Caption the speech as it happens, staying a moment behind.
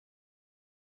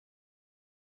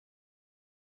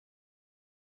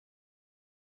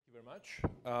you very much.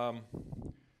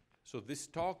 So this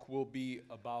talk will be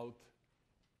about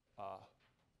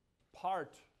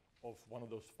part of one of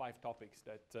those 5 topics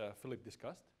that Philip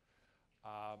discussed.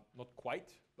 Not quite,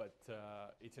 but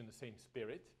it's in the same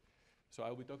spirit. So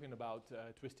I'll be talking about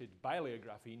twisted bilayer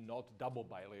graphene, not double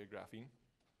bilayer graphene.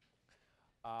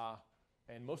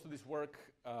 And most of this work,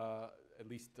 at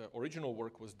least original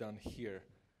work, was done here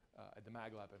at the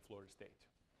MagLab in Florida State.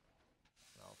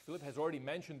 Now, Philip has already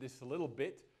mentioned this a little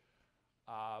bit,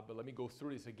 but let me go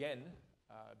through this again,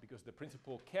 because the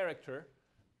principal character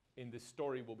in this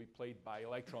story will be played by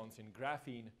electrons in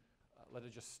graphene. Let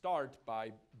us just start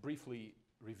by briefly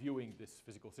reviewing this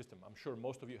physical system. I'm sure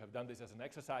most of you have done this as an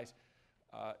exercise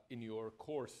in your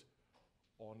course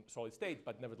on solid state,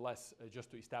 but nevertheless, just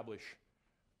to establish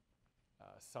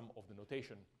some of the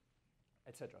notation,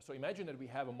 etc. So imagine that we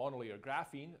have a monolayer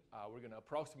graphene. We're going to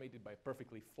approximate it by a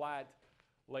perfectly flat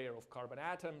layer of carbon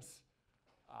atoms.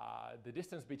 The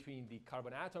distance between the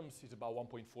carbon atoms is about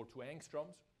 1.42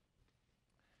 angstroms.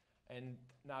 And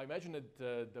now imagine that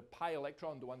the pi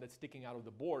electron, the one that's sticking out of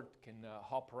the board, can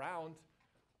hop around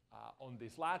on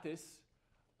this lattice,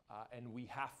 and we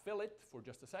half fill it for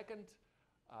just a second.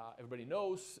 Everybody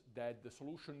knows that the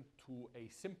solution to a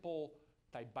simple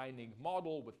type binding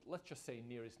model with, let's just say,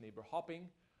 nearest neighbor hopping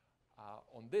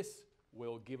on this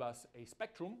will give us a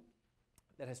spectrum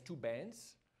that has 2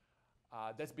 bands.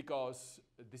 That's because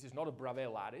this is not a Bravais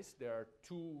lattice. There are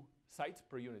 2 sites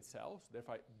per unit cell. So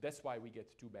therefore, that's why we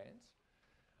get 2 bands.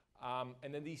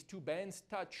 And then these 2 bands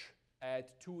touch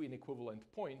at 2 inequivalent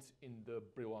points in the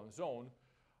Brillouin zone,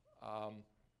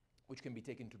 which can be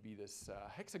taken to be this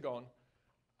hexagon.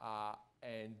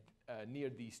 And near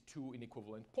these 2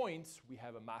 inequivalent points, we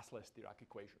have a massless Dirac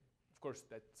equation. Of course,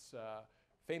 that's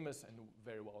famous and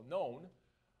very well known.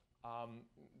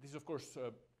 This is, of course,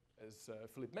 as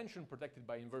Philip mentioned, protected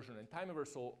by inversion and time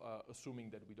reversal, assuming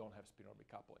that we don't have spin-orbit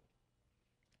coupling.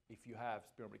 If you have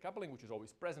spin-orbit coupling, which is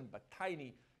always present but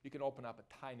tiny, you can open up a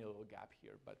tiny little gap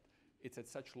here. But it's at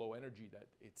such low energy that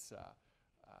it's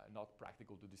not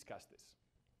practical to discuss this.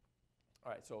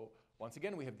 All right, so once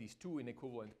again, we have these 2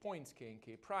 inequivalent points, k and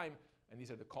k prime, and these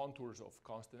are the contours of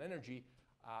constant energy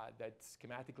that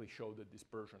schematically show the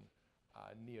dispersion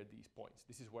near these points.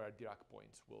 This is where our Dirac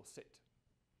points will sit.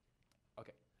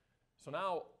 Okay, so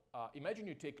now imagine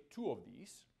you take 2 of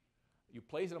these, you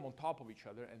place them on top of each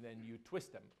other, and then you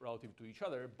twist them relative to each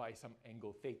other by some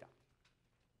angle theta.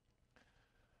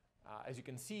 As you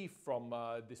can see from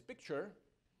this picture,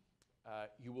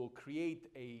 you will create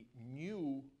a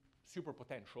new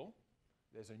superpotential.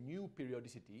 There's a new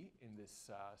periodicity in this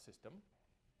system.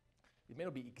 It may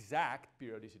not be exact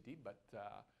periodicity, but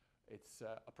it's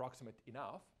approximate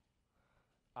enough.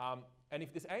 And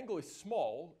if this angle is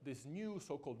small, this new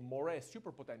so-called Moret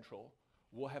superpotential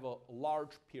will have a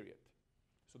large period.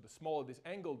 So the smaller this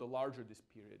angle, the larger this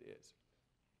period is.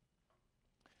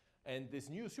 And this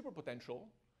new superpotential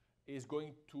is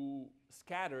going to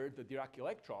scatter the Dirac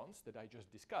electrons that I just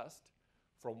discussed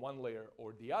from one layer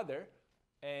or the other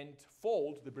and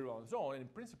fold the Brillouin zone and in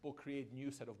principle create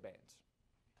new set of bands.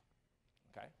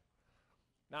 Okay?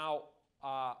 Now,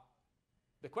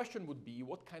 the question would be,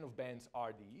 what kind of bands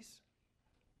are these?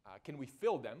 Can we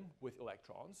fill them with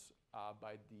electrons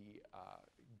by the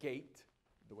gate,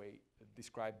 the way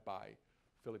described by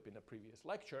Philip in a previous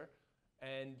lecture,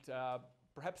 and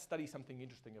perhaps study something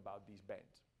interesting about these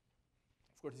bands?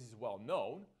 Of course, this is well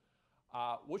known.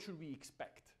 What should we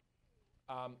expect?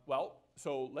 Well,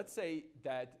 so let's say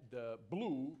that the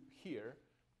blue here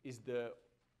is the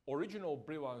original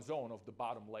Brillouin zone of the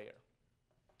bottom layer.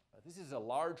 This is a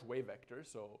large wave vector,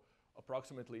 so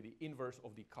approximately the inverse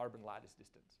of the carbon lattice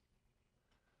distance.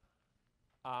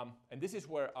 And this is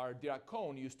where our Dirac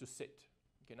cone used to sit.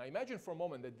 Okay, now imagine for a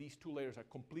moment that these 2 layers are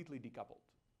completely decoupled.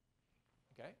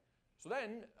 Okay? So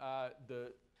then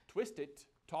the twisted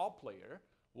top layer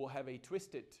will have a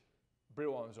twisted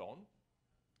Brillouin zone.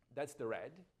 That's the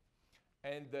red.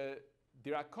 And the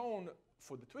Dirac cone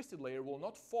for the twisted layer will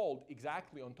not fold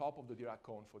exactly on top of the Dirac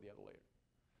cone for the other layer.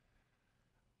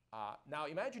 Now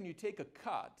imagine you take a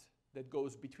cut that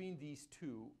goes between these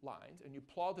 2 lines and you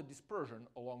plot the dispersion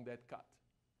along that cut.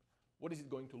 What is it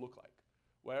going to look like?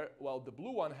 Well, the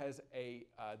blue one has a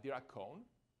Dirac cone.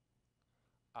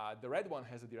 The red one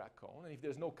has a Dirac cone. And if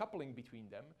there's no coupling between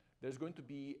them, there's going to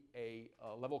be a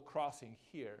level crossing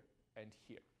here and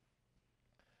here.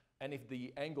 And if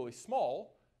the angle is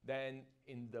small, then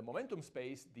in the momentum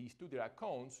space, these 2 Dirac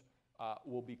cones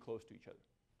will be close to each other.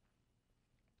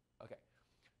 Okay,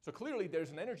 so clearly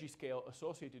there's an energy scale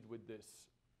associated with this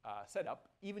setup,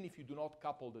 even if you do not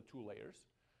couple the 2 layers.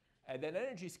 And that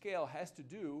energy scale has to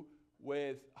do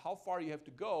with how far you have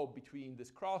to go between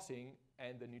this crossing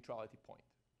and the neutrality point.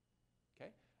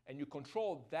 Okay? And you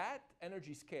control that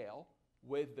energy scale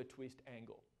with the twist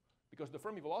angle. Because the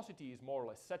Fermi velocity is more or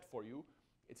less set for you.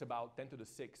 It's about 10 to the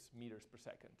 6 meters per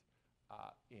second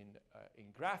in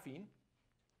graphene.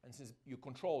 And since you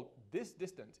control this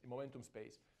distance in momentum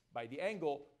space by the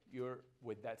angle,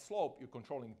 with that slope, you're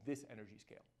controlling this energy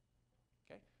scale.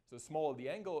 Okay? So the smaller the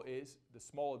angle is, the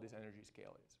smaller this energy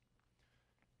scale is.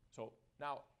 So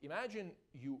now imagine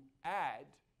you add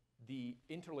the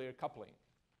interlayer coupling.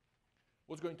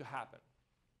 What's going to happen?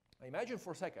 Now imagine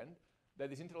for a second that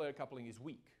this interlayer coupling is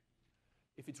weak.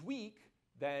 If it's weak,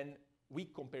 then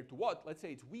weak compared to what? Let's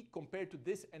say it's weak compared to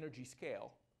this energy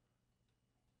scale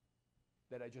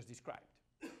that I just described.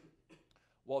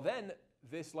 Well, then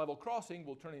this level crossing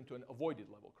will turn into an avoided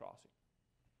level crossing.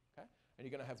 Okay? And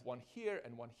you're going to have one here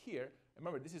and one here. And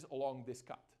remember, this is along this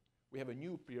cut. We have a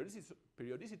new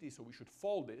periodicity, so we should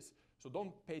fold this. So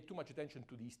don't pay too much attention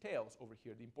to these tails over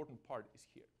here. The important part is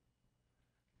here.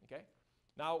 Okay?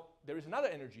 Now, there is another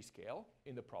energy scale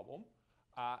in the problem,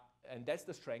 and that's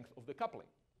the strength of the coupling.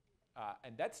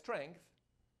 And that strength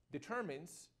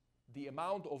determines the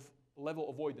amount of level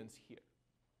avoidance here.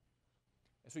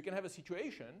 And so you can have a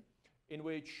situation in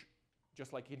which,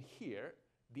 just like in here,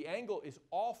 the angle is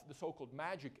off the so-called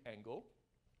magic angle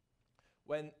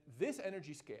when this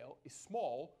energy scale is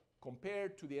small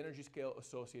compared to the energy scale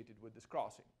associated with this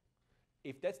crossing.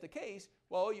 If that's the case,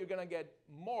 well, you're going to get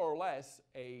more or less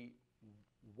a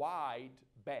wide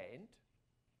band,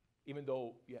 even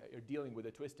though you're dealing with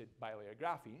a twisted bilayer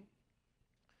graphene,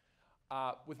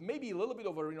 with maybe a little bit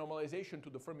of a renormalization to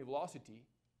the Fermi velocity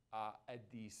at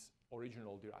these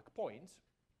original Dirac points,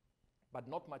 but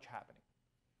not much happening.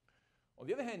 On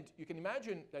the other hand, you can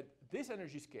imagine that this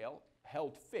energy scale,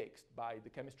 held fixed by the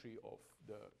chemistry of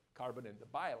the carbon and the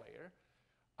bilayer,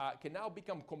 can now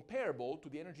become comparable to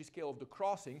the energy scale of the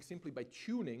crossing simply by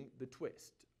tuning the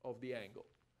twist of the angle.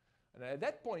 And at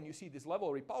that point, you see this level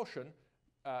of repulsion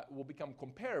will become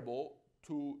comparable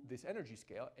to this energy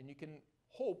scale, and you can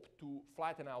hope to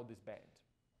flatten out this band.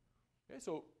 Okay,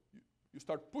 so you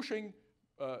start pushing,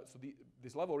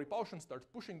 this level of repulsion starts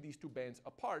pushing these two bands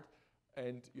apart,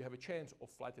 and you have a chance of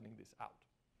flattening this out.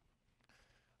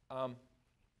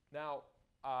 Now,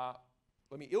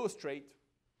 let me illustrate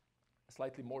a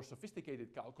slightly more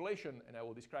sophisticated calculation, and I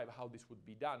will describe how this would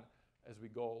be done as we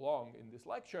go along in this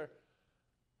lecture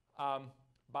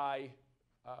by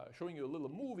showing you a little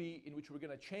movie in which we're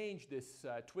going to change this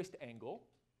twist angle.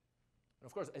 And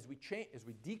of course, as we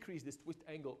decrease this twist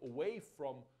angle away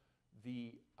from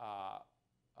the,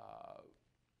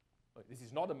 this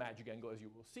is not a magic angle, as you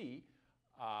will see,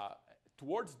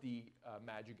 towards the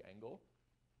magic angle,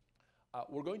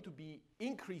 we're going to be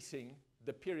increasing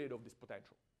the period of this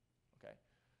potential. Okay?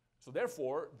 So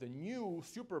therefore, the new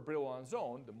super Brillouin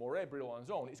zone, the Moret Brillouin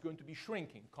zone, is going to be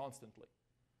shrinking constantly.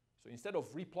 So instead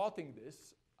of replotting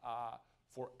this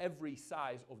for every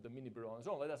size of the mini Brillouin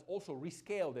zone, let us also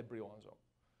rescale that Brillouin zone.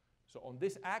 So on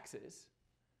this axis,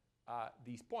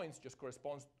 these points just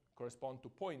correspond to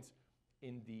points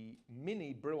in the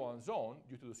mini Brillouin zone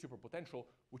due to the superpotential,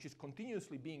 which is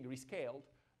continuously being rescaled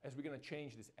as we're going to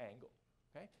change this angle.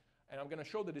 Okay? And I'm going to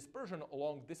show the dispersion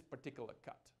along this particular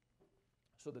cut.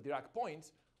 So the Dirac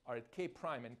points are at k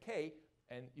prime and k,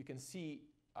 and you can see,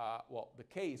 well, the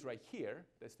k is right here.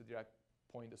 That's the Dirac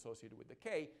point associated with the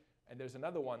k, and there's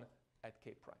another one at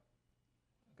k prime.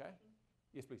 Okay?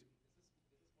 Yes, please.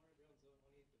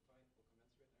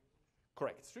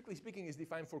 Correct. Strictly speaking, is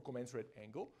defined for commensurate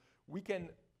angle. We can,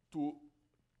 to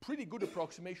pretty good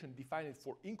approximation, define it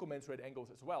for incommensurate angles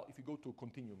as well if you go to a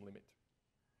continuum limit.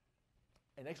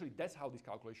 And actually, that's how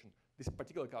this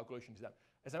particular calculation is done.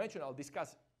 As I mentioned, I'll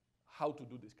discuss how to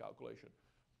do this calculation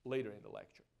later in the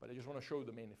lecture, but I just want to show you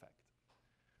the main effect.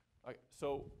 Okay,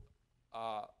 so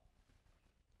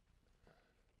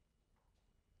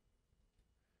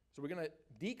we're going to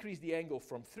decrease the angle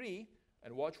from 3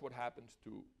 and watch what happens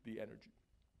to the energy.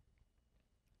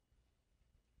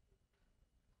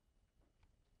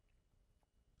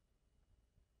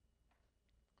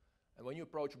 And when you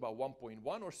approach about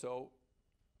 1.1 or so,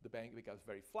 the band becomes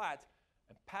very flat,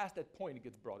 and past that point, it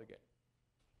gets broad again.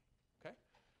 Okay?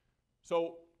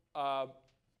 So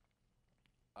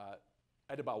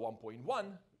at about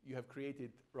 1.1, you have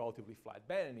created relatively flat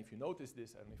band, and if you notice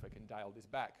this, I don't know if I can dial this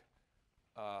back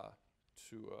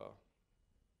to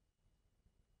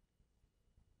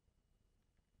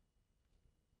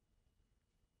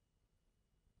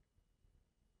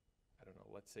I don't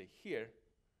know, let's say here,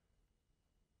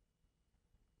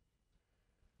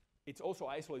 it's also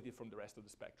isolated from the rest of the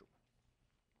spectrum.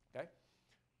 Okay?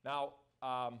 Now,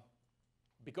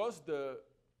 because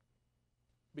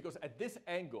at this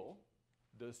angle,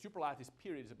 the superlattice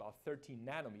period is about 13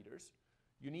 nanometers,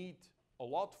 you need a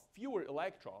lot fewer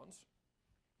electrons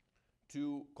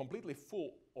to completely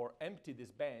full or empty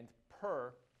this band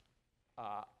per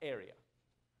area.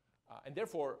 And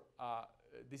therefore,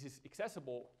 this is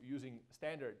accessible using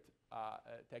standard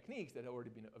techniques that have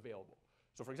already been available.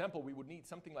 So for example, we would need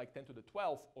something like 10 to the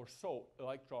 12th or so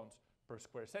electrons per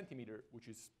square centimeter, which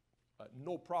is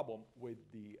no problem with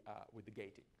the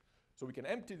gating. So we can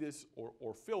empty this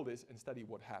or fill this and study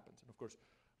what happens. And of course,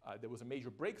 there was a major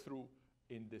breakthrough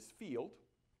in this field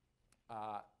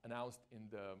announced in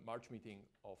the March meeting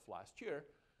of last year,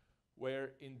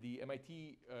 where in the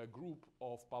MIT group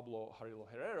of Pablo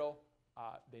Jarillo-Herrero,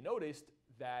 they noticed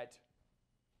that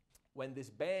when this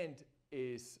band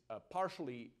is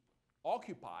partially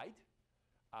occupied,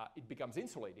 it becomes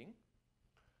insulating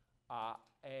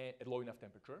at low enough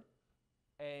temperature.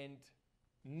 And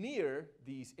near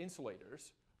these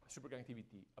insulators,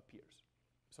 superconductivity appears.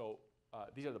 So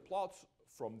these are the plots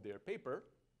from their paper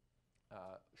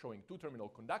showing two-terminal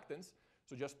conductance.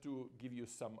 So just to give you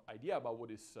some idea about what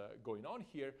is going on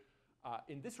here,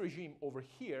 in this regime over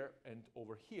here and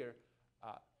over here,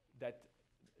 that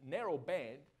narrow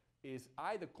band is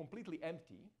either completely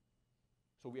empty,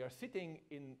 so we are sitting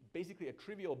in basically a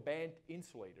trivial band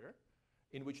insulator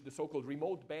in which the so-called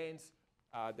remote bands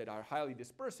that are highly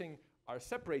dispersing are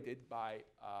separated by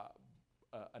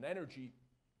an energy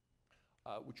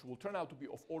which will turn out to be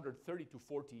of order 30 to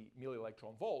 40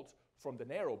 millielectron volts from the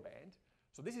narrow band.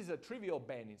 So this is a trivial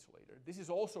band insulator. This is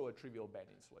also a trivial band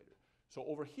insulator. So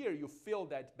over here, you fill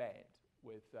that band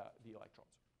with the electrons.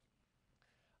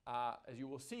 As you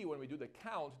will see when we do the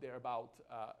count, there are about,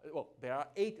 there are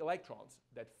 8 electrons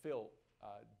that fill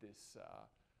this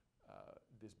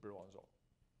Brillouin zone,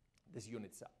 this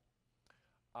unit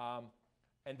cell.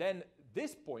 And then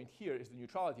this point here is the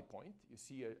neutrality point. You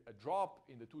see a drop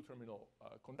in the two-terminal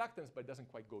conductance, but it doesn't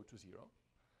quite go to 0.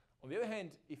 On the other hand,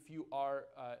 if you are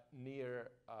near,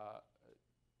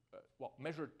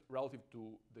 measured relative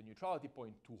to the neutrality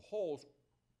point, 2 holes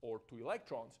or 2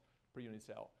 electrons per unit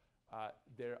cell,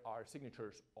 there are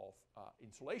signatures of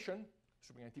insulation.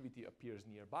 Superconductivity appears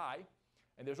nearby.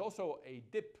 And there's also a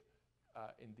dip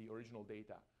in the original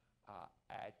data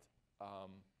at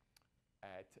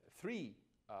 3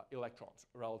 electrons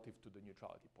relative to the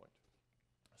neutrality point.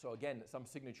 So again, some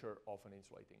signature of an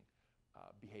insulating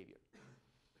behavior.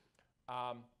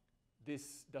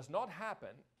 This does not happen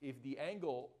if the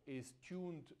angle is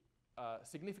tuned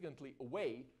significantly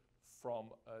away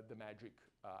from the magic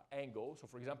angle. So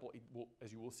for example, it will,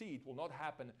 as you will see, it will not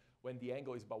happen when the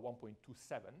angle is about 1.27.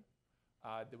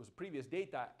 There was previous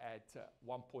data at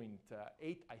 1.8,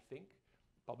 I think,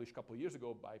 published a couple of years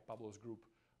ago by Pablo's group,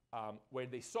 where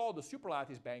they saw the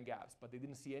superlattice band gaps, but they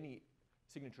didn't see any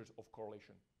signatures of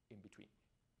correlation in between.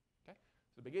 Okay?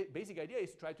 So the basic idea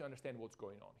is to try to understand what's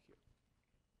going on here.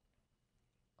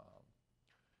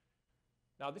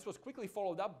 Now, this was quickly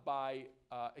followed up by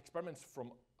experiments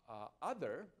from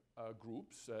other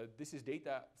groups. This is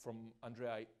data from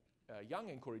Andrea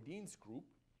Young and Corey Dean's group,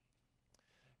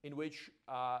 in which,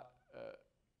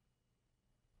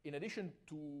 in addition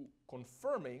to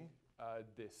confirming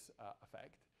this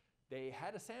effect, they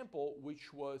had a sample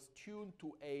which was tuned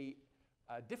to a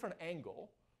different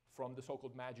angle from the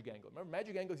so-called magic angle. Remember,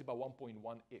 magic angle is about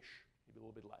 1.1-ish, maybe a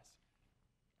little bit less.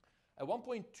 At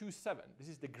 1.27, this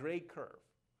is the gray curve,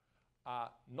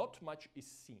 not much is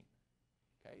seen.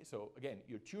 Okay, so again,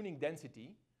 you're tuning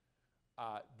density.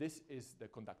 This is the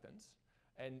conductance.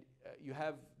 And you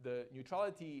have the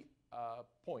neutrality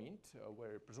point,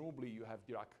 where presumably you have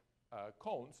Dirac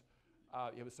cones.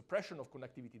 You have a suppression of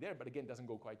conductivity there, but again, doesn't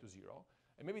go quite to 0.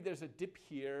 And maybe there's a dip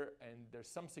here, and there's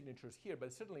some signatures here, but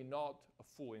it's certainly not a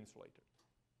full insulator.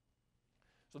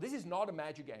 So this is not a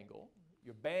magic angle.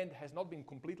 Your band has not been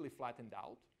completely flattened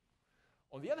out.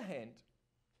 On the other hand,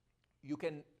 you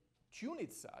can tune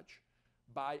it such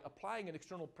by applying an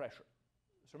external pressure.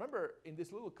 So remember, in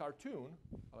this little cartoon,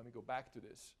 let me go back to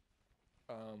this.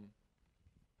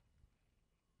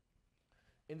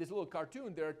 In this little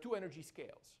cartoon, there are 2 energy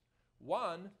scales.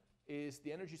 One is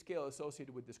the energy scale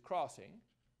associated with this crossing,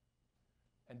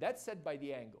 and that's set by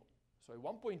the angle. So at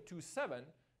 1.27,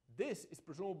 this is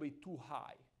presumably too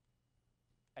high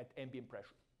at ambient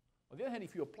pressure. On the other hand,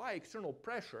 if you apply external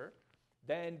pressure,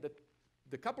 then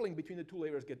the coupling between the 2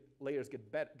 layers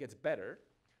gets better,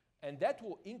 and that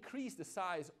will increase the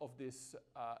size of this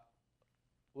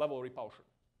level of repulsion.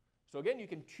 So again, you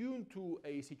can tune to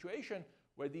a situation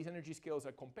where these energy scales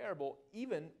are comparable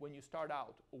even when you start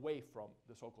out away from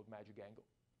the so-called magic angle,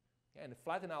 and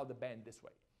flatten out the band this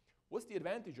way. What's the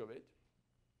advantage of it?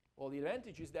 Well, the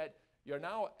advantage is that you're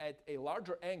now at a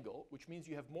larger angle, which means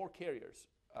you have more carriers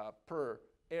per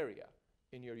area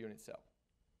in your unit cell.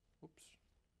 Oops.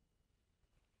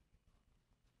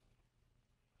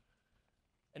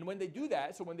 And when they do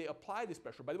that, so when they apply this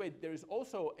pressure, by the way, there is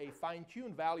also a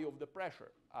fine-tuned value of the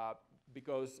pressure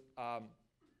because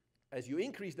as you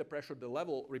increase the pressure, the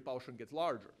level repulsion gets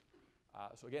larger.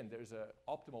 So again, there's an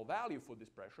optimal value for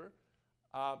this pressure,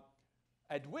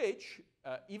 at which,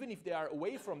 even if they are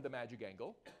away from the magic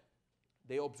angle,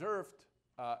 they observed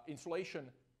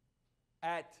insulation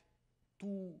at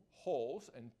 2 holes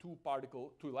and 2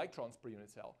 electrons per unit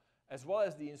cell, as well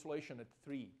as the insulation at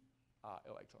 3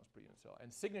 electrons per unit cell,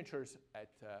 and signatures at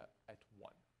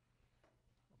 1.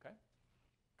 Okay?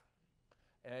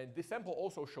 And this sample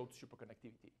also showed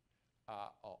superconductivity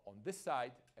on this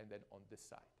side and then on this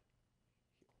side.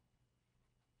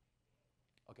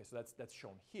 Okay, so that's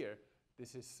shown here.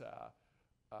 This is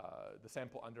the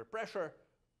sample under pressure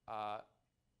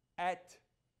at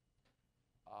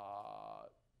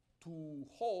 2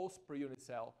 holes per unit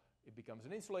cell. It becomes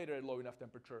an insulator at low enough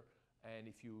temperature, and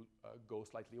if you go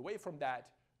slightly away from that,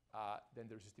 then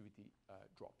the resistivity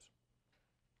drops.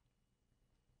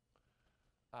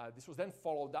 This was then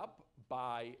followed up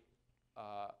by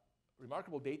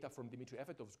remarkable data from Dmitry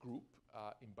Efetov's group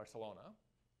in Barcelona,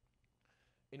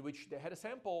 in which they had a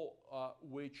sample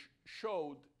which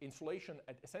showed insulation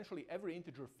at essentially every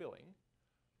integer filling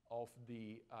of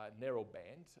the narrow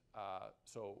band,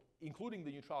 so including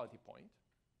the neutrality point,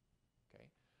 okay,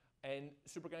 and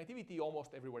superconductivity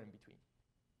almost everywhere in between.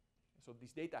 So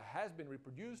this data has been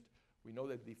reproduced. We know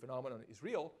that the phenomenon is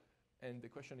real, and the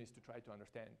question is to try to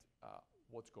understand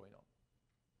what's going on.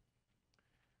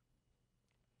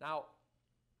 Now,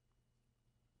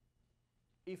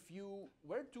 if you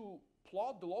were to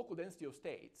plot the local density of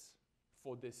states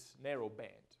for this narrow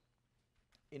band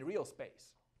in real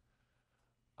space,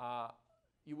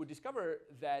 you would discover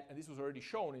that, and this was already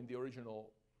shown in the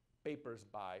original papers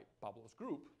by Pablo's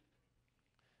group,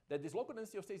 that this local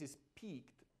density of states is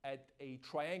peaked at a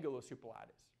triangular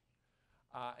superlattice.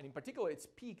 And in particular, it's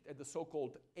peaked at the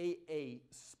so-called AA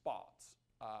spots.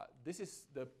 This is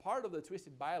the part of the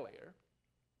twisted bilayer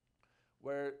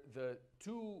where the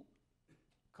 2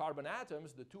 carbon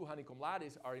atoms, the 2 honeycomb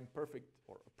lattice, are in perfect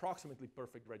or approximately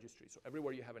perfect registry. So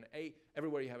everywhere you have an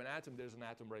everywhere you have an atom, there's an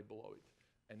atom right below it.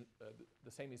 And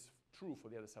the same is true for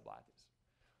the other sublattice.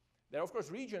 There are, of course,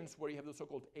 regions where you have the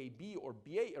so-called AB or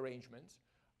BA arrangements,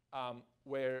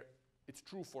 where it's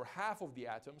true for half of the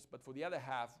atoms, but for the other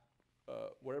half,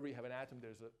 wherever you have an atom,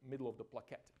 there's a middle of the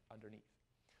plaquette underneath.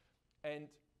 And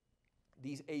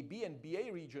these AB and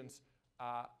BA regions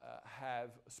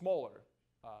have smaller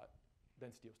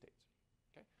density of states.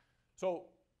 Okay? So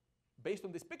based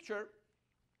on this picture,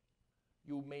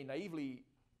 you may naively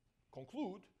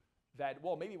conclude that,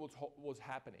 well, maybe what's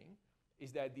happening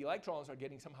is that the electrons are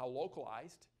getting somehow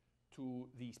localized to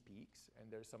these peaks,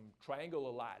 and there's some triangular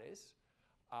lattice,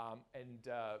 and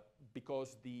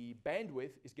because the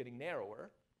bandwidth is getting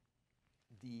narrower,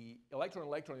 the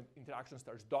electron-electron interaction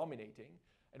starts dominating,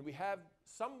 and we have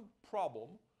some problem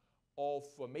of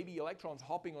maybe electrons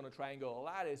hopping on a triangular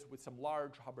lattice with some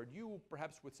large Hubbard U,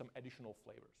 perhaps with some additional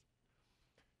flavors.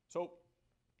 So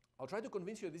I'll try to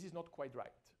convince you that this is not quite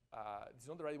right. This is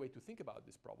not the right way to think about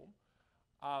this problem.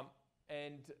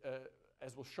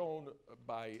 As was shown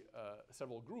by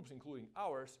several groups, including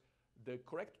ours, the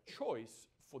correct choice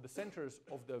for the centers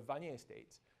of the Vanier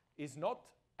states is not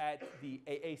at the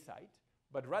AA site,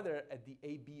 but rather at the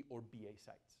AB or BA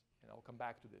sites. And I'll come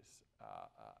back to this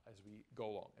as we go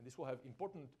along. And this will have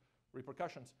important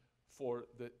repercussions for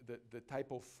the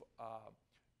type of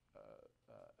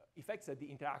effects that the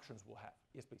interactions will have.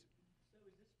 Yes, please. So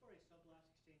is this for a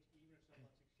sublast exchange even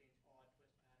or sublast exchange odd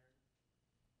twist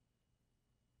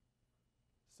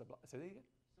pattern? Say that again?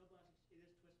 Is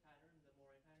this twist pattern, the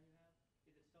moire pattern you have,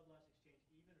 is it sublast exchange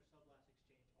even or sublast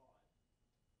exchange odd?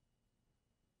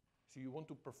 So you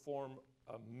want to perform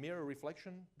a mirror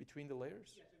reflection between the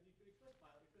layers? Yes, if you twist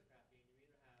graphene, you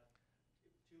either have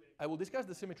two. I will discuss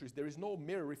the symmetries. There is no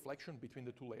mirror reflection between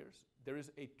the 2 layers. There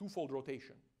is a 2-fold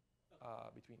rotation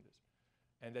between this.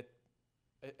 And that,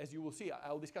 as you will see,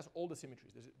 I'll discuss all the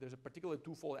symmetries. There's a particular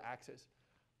 2-fold axis.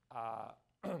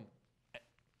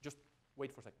 Just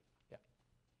wait for a second. Yeah.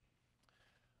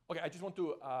 Okay, I just want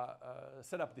to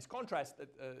set up this contrast that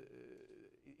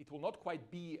it will not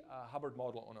quite be a Hubbard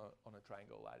model on a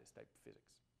triangle lattice type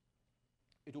physics.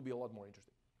 It will be a lot more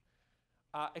interesting.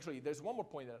 Actually, there's one more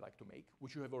point that I'd like to make,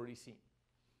 which you have already seen.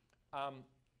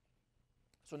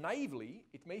 So naively,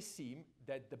 it may seem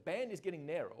that the band is getting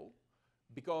narrow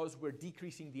because we're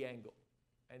decreasing the angle.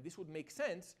 And this would make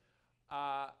sense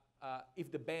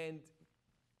if the band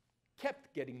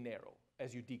kept getting narrow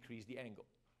as you decrease the angle.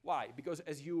 Why? Because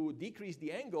as you decrease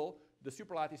the angle, the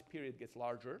superlattice period gets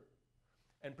larger.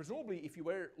 And presumably, if you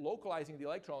were localizing the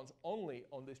electrons only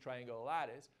on this triangular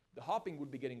lattice, the hopping would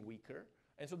be getting weaker,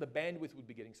 and so the bandwidth would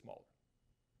be getting smaller,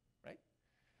 right?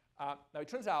 Now, it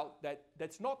turns out that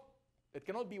that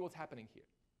cannot be what's happening here,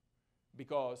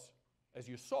 because as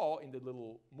you saw in the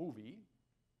little movie,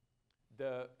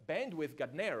 the bandwidth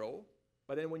got narrow,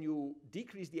 but then when you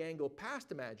decrease the angle past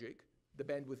the magic, the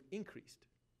bandwidth increased.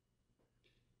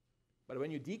 But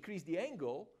when you decrease the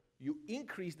angle, you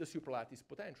increase the superlattice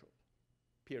potential,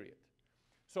 period.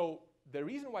 So the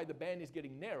reason why the band is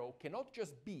getting narrow cannot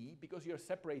just be because you're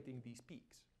separating these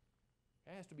peaks.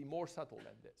 It has to be more subtle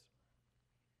than this.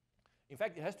 In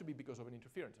fact, it has to be because of an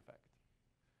interference effect.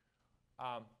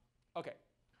 Okay.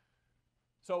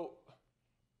 So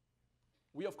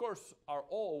we, of course, are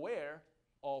all aware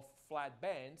of flat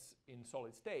bands in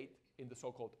solid state in the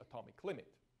so-called atomic limit.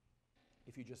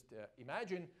 If you just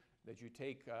imagine that you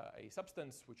take a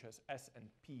substance which has S and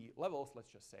P levels, let's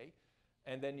just say,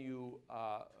 and then you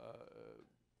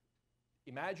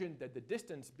imagine that the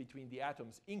distance between the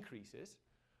atoms increases,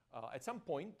 at some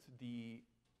point the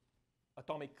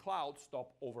atomic clouds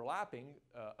stop overlapping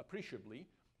appreciably,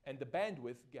 and the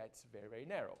bandwidth gets very, very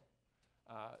narrow.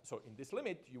 So in this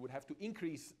limit, you would have to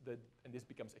increase and this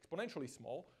becomes exponentially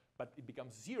small, but it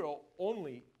becomes 0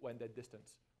 only when that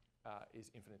distance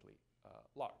is infinitely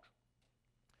large.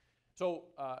 So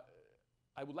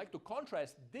I would like to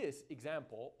contrast this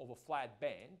example of a flat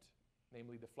band,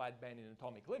 namely the flat band in an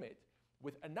atomic limit,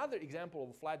 with another example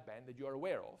of a flat band that you are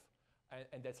aware of,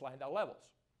 and that's Landau levels.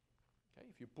 Okay?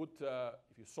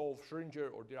 If you solve Schrödinger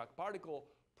or Dirac particle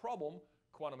problem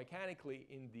quantum mechanically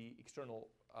in the external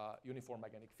uniform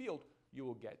magnetic field, you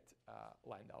will get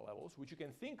Landau levels, which you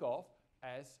can think of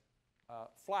as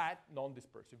flat,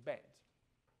 non-dispersive bands.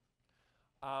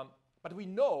 But we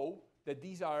know that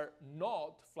these are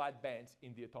not flat bands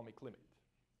in the atomic limit.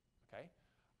 Okay?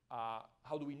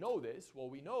 How do we know this? Well,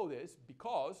 we know this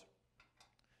because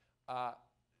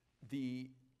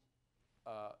the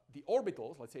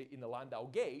orbitals, let's say in the Landau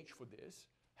gauge for this,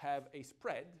 have a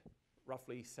spread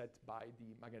roughly set by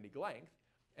the magnetic length.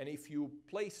 And if you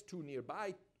place two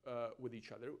nearby with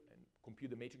each other and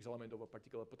compute the matrix element of a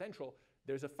particular potential,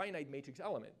 there's a finite matrix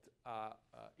element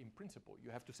in principle.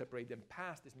 You have to separate them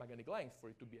past this magnetic length for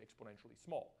it to be exponentially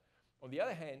small. On the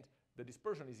other hand, the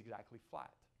dispersion is exactly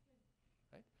flat.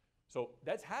 Right? So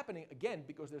that's happening, again,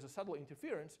 because there's a subtle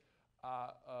interference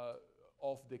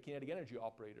of the kinetic energy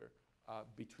operator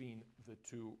between the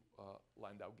two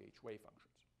Landau gauge wave functions.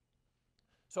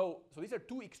 So these are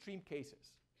two extreme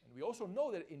cases. And we also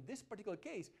know that in this particular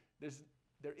case,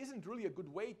 there isn't really a good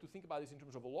way to think about this in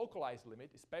terms of a localized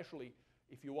limit, especially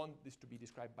if you want this to be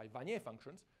described by Wannier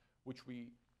functions, which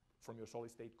we, from your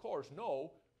solid state course,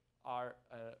 know are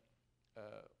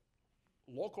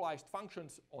localized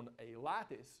functions on a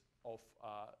lattice of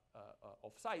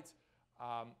sites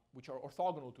which are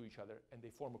orthogonal to each other, and they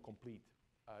form a complete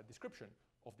description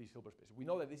of these Hilbert spaces. We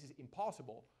know that this is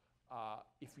impossible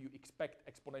if you expect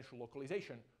exponential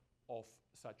localization of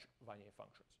such Wannier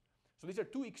functions. So these are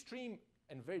two extreme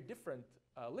and very different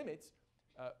limits,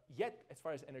 yet as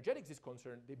far as energetics is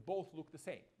concerned, they both look the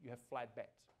same. You have flat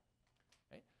bands.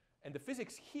 Right? And the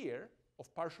physics here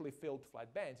of partially filled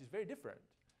flat bands is very different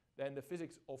than the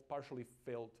physics of partially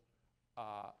filled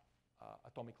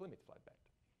atomic limit flat band.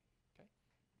 Okay?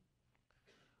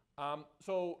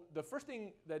 So the first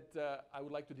thing that I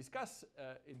would like to discuss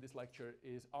in this lecture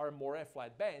is, are Moret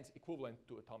flat bands equivalent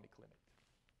to atomic limit?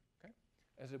 Okay?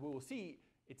 As we will see,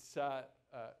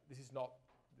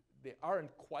 they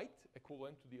aren't quite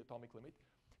equivalent to the atomic limit,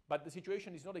 but the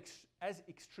situation is not as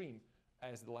extreme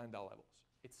as the Landau levels.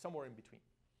 It's somewhere in between.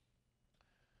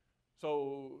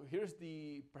 So here's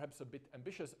the perhaps a bit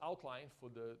ambitious outline for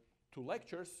the two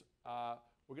lectures.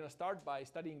 We're going to start by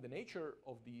studying the nature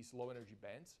of these low energy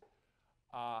bands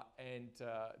and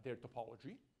their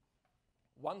topology.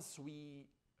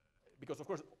 Because of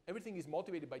course everything is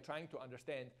motivated by trying to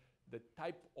understand the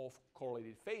type of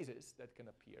correlated phases that can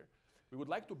appear. We would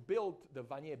like to build the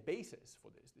Wannier basis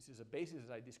for this. This is a basis,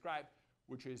 as I described,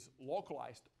 which is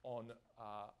localized on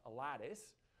a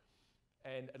lattice,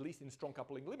 and at least in strong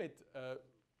coupling limit,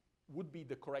 would be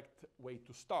the correct way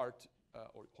to start,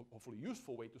 or hopefully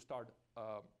useful way to start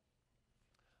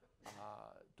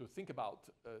to think about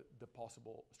the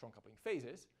possible strong coupling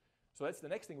phases. So that's the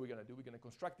next thing we're going to do. We're going to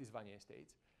construct these Wannier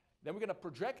states. Then we're going to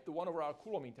project the 1/r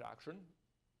Coulomb interaction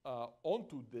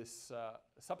onto this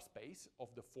subspace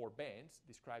of the four bands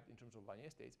described in terms of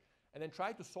Wannier states, and then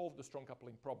try to solve the strong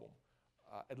coupling problem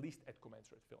at least at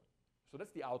commensurate filling. So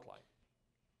that's the outline.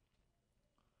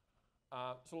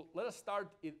 So let us start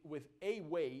with a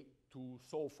way to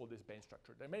solve for this band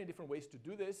structure. There are many different ways to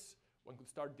do this. One could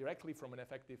start directly from an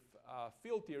effective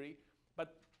field theory,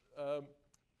 but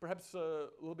perhaps a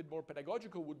little bit more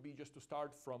pedagogical would be just to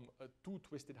start from two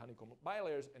twisted honeycomb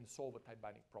bilayers and solve a tight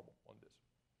binding problem on this.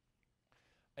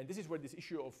 And this is where this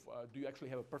issue of do you actually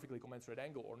have a perfectly commensurate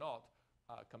angle or not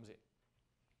comes in.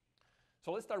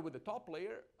 So let's start with the top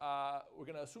layer. We're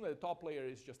going to assume that the top layer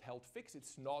is just held fixed.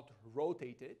 It's not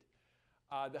rotated.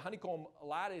 The honeycomb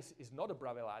lattice is not a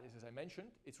Bravais lattice, as I mentioned.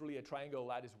 It's really a triangle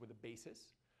lattice with a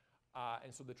basis.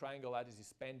 And so the triangle lattice is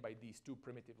spanned by these two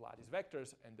primitive lattice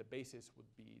vectors, and the basis would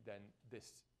be then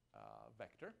this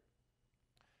vector.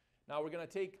 Now we're going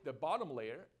to take the bottom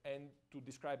layer, and to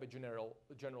describe a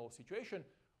general situation,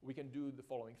 we can do the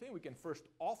following thing. We can first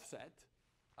offset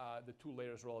the two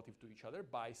layers relative to each other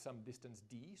by some distance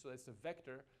d. So that's a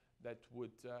vector that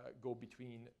would go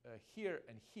between here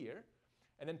and here,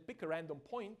 and then pick a random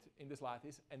point in this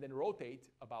lattice and then rotate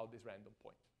about this random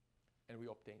point. And we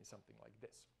obtain something like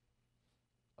this.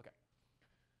 Okay.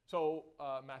 So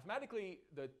mathematically,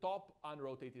 the top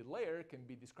unrotated layer can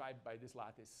be described by this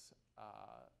lattice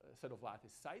set of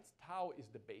lattice sites. Tau is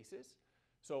the basis.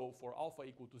 So for alpha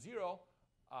equal to 0,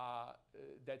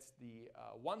 that's the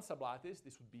one sublattice.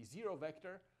 This would be 0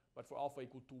 vector. But for alpha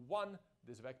equal to 1,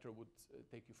 this vector would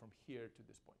take you from here to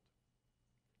this point.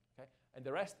 Okay? And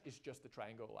the rest is just the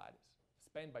triangle lattice,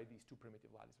 spanned by these two primitive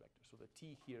lattice vectors. So the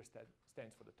T here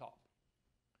stands for the top.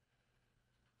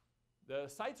 The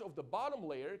sides of the bottom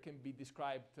layer can be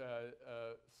described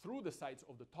through the sides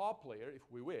of the top layer, if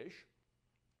we wish.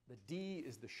 The D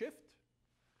is the shift,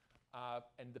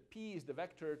 and the P is the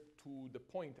vector to the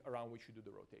point around which you do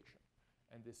the rotation.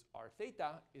 And this R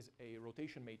theta is a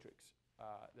rotation matrix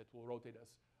that will rotate us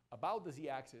about the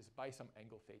z-axis by some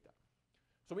angle theta.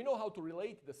 So we know how to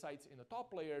relate the sites in the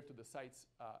top layer to the sites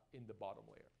in the bottom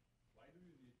layer. Why do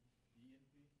you need D and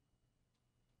P?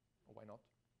 Why not?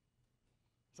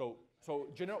 So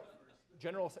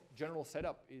general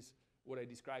setup is what I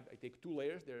described. I take two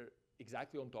layers. They're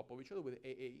exactly on top of each other with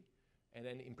AA. And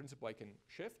then in principle, I can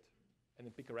shift and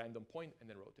then pick a random point and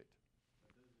then rotate.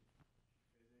 But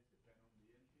does it depend on D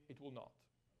and P? It will not,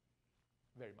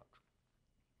 very much.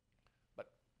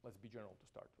 But let's be general to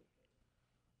start with.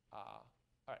 All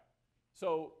right.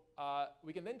 So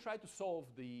we can then try to solve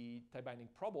the tight binding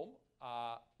problem,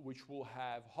 which will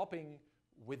have hopping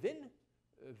within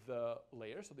the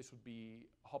layer. So this would be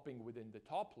hopping within the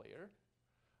top layer.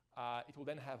 It will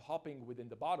then have hopping within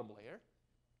the bottom layer.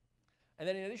 And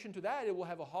then in addition to that, it will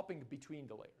have a hopping between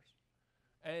the layers.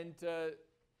 And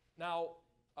now,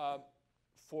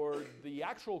 for the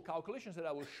actual calculations that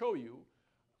I will show you,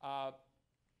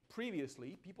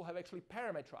 previously, people have actually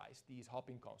parametrized these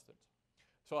hopping constants.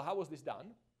 So how was this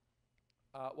done?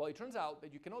 Well, it turns out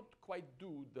that you cannot quite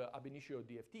do the ab initio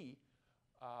DFT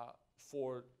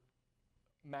for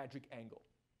magic angle.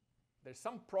 There's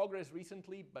some progress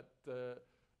recently, but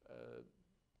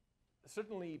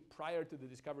certainly prior to the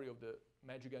discovery of the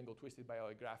magic angle twisted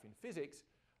bilayer graph in physics,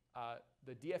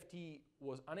 the DFT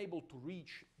was unable to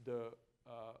reach the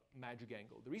magic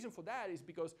angle. The reason for that is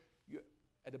because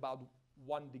at about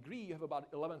 1 degree, you have about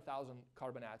 11,000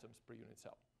 carbon atoms per unit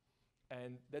cell.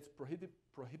 And that's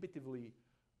prohibitively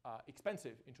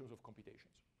expensive in terms of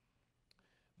computations.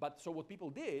 But so what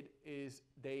people did is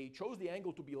they chose the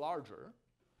angle to be larger.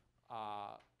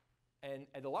 And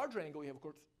at a larger angle, you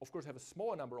have, of course, have a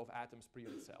smaller number of atoms per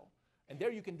unit cell. And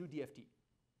there you can do DFT.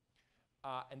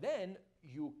 And then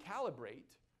you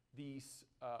calibrate these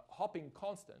hopping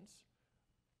constants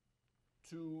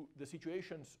to the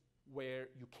situations where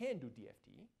you can do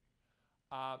DFT.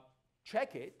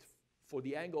 Check it for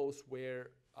the angles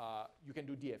where you can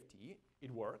do DFT.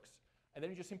 It works. And then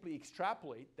you just simply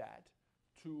extrapolate that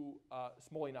to a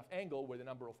small enough angle where the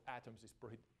number of atoms is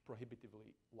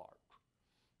prohibitively large.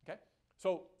 Okay?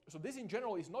 So this in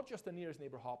general is not just the nearest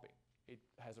neighbor hopping. It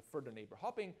has a further neighbor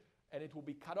hopping, and it will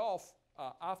be cut off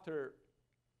after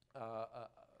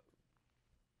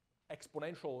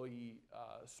exponentially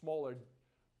smaller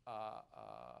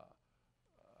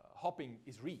hopping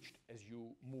is reached as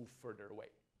you move further away.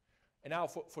 And now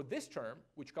for this term,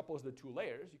 which couples the two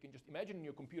layers, you can just imagine in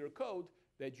your computer code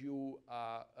that you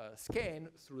scan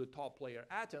through the top layer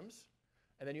atoms,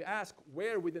 and then you ask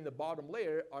where within the bottom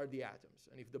layer are the atoms.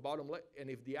 And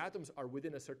if the atoms are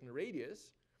within a certain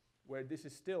radius, where this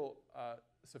is still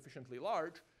sufficiently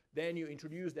large, then you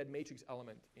introduce that matrix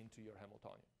element into your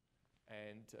Hamiltonian.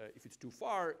 And if it's too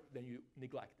far, then you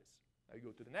neglect this. Now you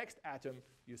go to the next atom,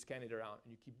 you scan it around,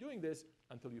 and you keep doing this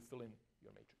until you fill in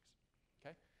your matrix.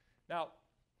 Okay? Now,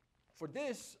 for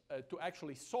this, to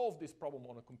actually solve this problem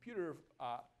on a computer,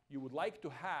 you would like to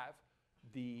have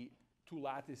the two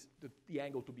lattice, the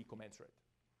angle to be commensurate.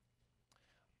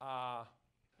 Right,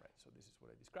 so this is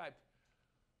what I described.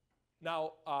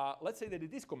 Now, let's say that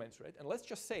it is commensurate, and let's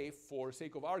just say, for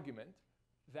sake of argument,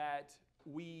 that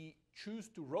we choose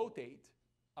to rotate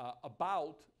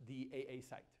about the AA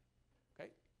site. Okay?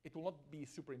 It will not be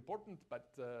super important, but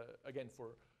again,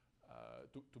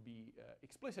 to be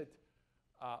explicit,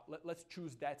 let's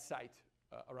choose that site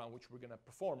around which we're going to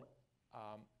perform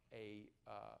a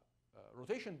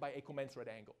rotation by a commensurate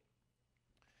angle.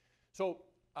 So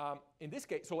in this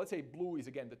case, so let's say blue is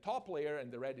again the top layer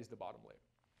and the red is the bottom layer.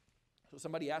 So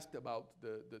somebody asked about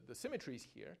the symmetries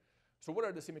here. So what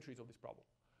are the symmetries of this problem?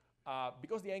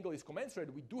 Because the angle is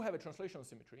commensurate, we do have a translational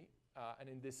symmetry. And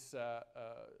in this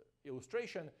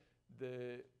illustration,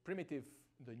 the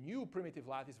new primitive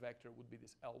lattice vector would be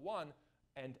this L1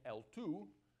 and L2,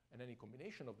 and any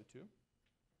combination of the two,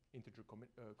 integer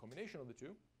combination of the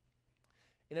two.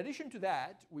 In addition to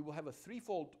that, we will have a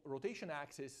threefold rotation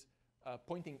axis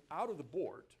pointing out of the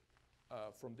board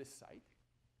from this side.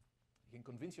 You can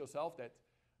convince yourself that,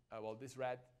 well, this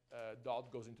red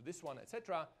dot goes into this one,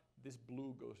 etc. This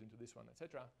blue goes into this one,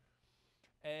 etc.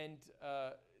 And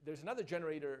there's another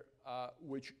generator,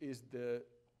 which is the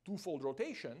twofold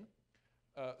rotation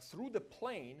through the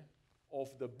plane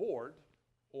of the board,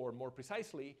 or more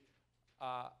precisely,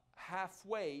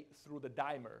 halfway through the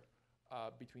dimer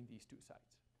between these two sides.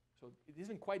 So it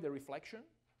isn't quite a reflection.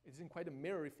 It isn't quite a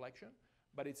mirror reflection,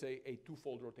 but it's a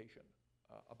twofold rotation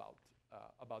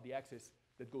about the axis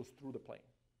that goes through the plane.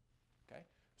 Okay?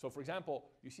 So for example,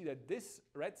 you see that this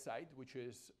red side, which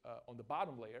is on the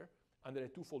bottom layer, under a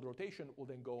twofold rotation, will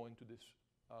then go into this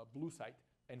blue side,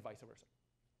 and vice versa.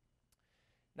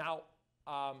 Now,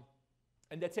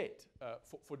 and that's it.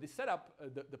 For this setup,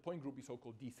 the point group is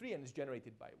so-called D3, and is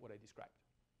generated by what I described.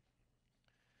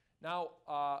 Now,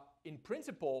 in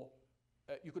principle,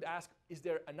 you could ask, is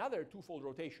there another twofold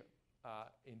rotation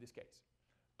in this case?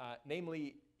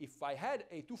 Namely, if I had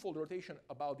a twofold rotation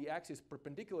about the axis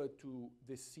perpendicular to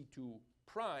this C2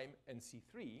 prime and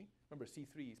C3, remember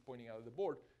C3 is pointing out of the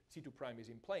board, C2 prime is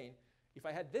in plane. If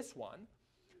I had this one,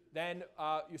 then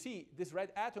you see this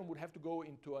red atom would have to go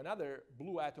into another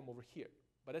blue atom over here.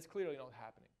 But that's clearly not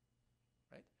happening,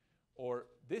 right? Or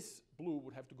this blue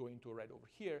would have to go into a red over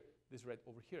here, this red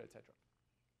over here, etc.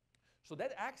 So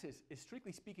that axis is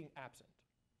strictly speaking absent,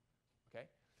 okay?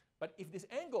 But if this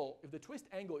angle, if the twist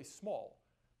angle is small,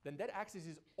 then that axis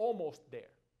is almost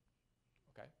there,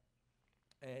 okay?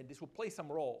 And this will play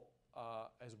some role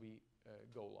as we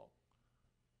go along.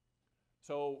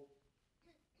 So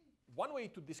one way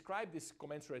to describe this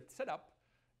commensurate setup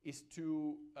is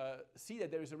to see that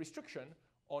there is a restriction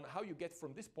on how you get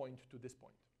from this point to this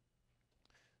point.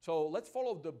 So let's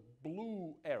follow the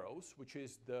blue arrows, which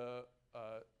is the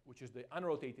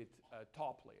unrotated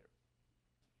top layer.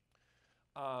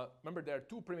 Remember, there are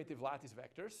two primitive lattice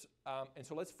vectors, and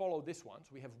so let's follow this one. So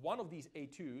we have one of these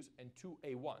A2s and two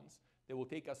A1s that will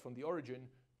take us from the origin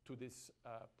to this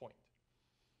point.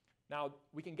 Now,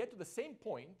 we can get to the same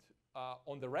point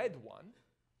on the red one,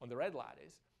 on the red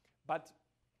lattice, but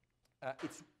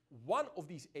it's one of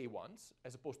these A1s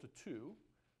as opposed to two,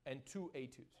 and two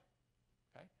A2s.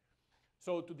 Okay?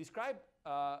 So to describe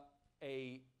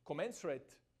a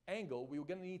commensurate angle, we're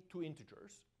going to need two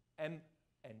integers, m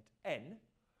and n.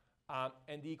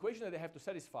 And the equation that they have to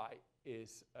satisfy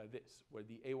is this, where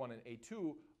the A1 and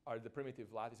A2 are the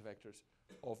primitive lattice vectors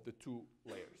of the two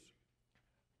layers.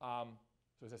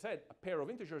 So as I said, a pair of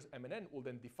integers, m and n, will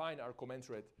then define our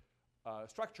commensurate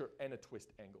structure and a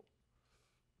twist angle.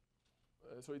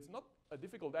 So it's not a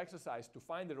difficult exercise to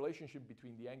find the relationship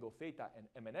between the angle theta and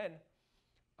m and n.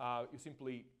 You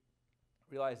simply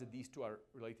realize that these two are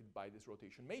related by this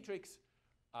rotation matrix,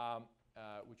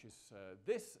 which is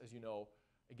this, as you know.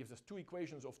 It gives us two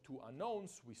equations of two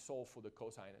unknowns. We solve for the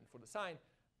cosine and for the sine,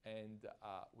 and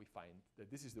we find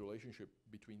that this is the relationship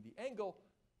between the angle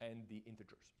and the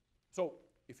integers. So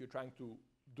if you're trying to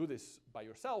do this by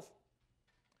yourself,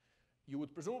 you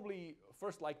would presumably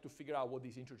first like to figure out what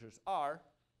these integers are.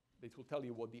 This will tell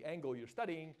you what the angle you're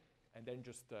studying, and then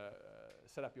just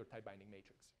set up your tie binding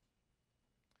matrix.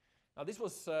 Now this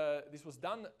was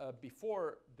done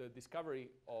before the discovery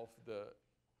of the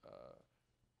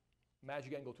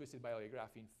magic angle twisted bilayer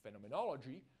graphene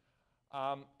phenomenology.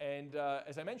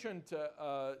 As I mentioned,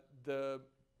 the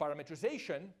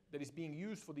parametrization that is being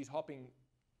used for these hopping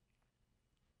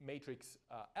matrix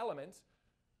elements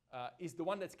is the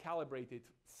one that's calibrated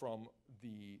from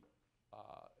the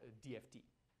DFT.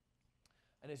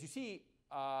 And as you see,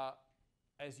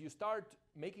 as you start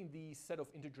making these set of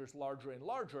integers larger and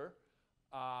larger,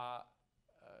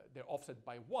 they're offset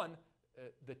by 1,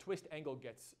 the twist angle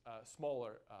gets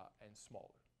smaller and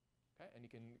smaller. Okay? And you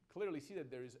can clearly see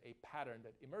that there is a pattern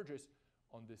that emerges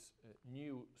on this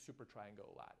new super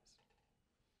triangle lattice.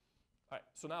 All right,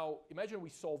 so now imagine we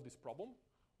solve this problem.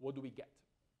 What do we get?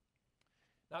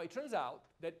 Now it turns out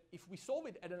that if we solve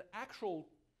it at an actual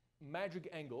magic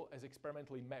angle as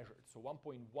experimentally measured, so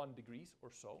 1.1 degrees or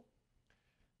so,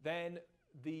 then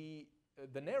the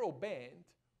narrow band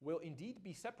will indeed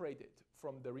be separated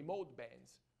from the remote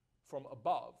bands from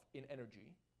above in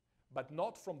energy, but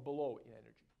not from below in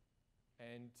energy.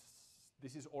 And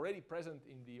this is already present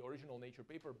in the original Nature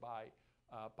paper by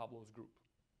Pablo's group.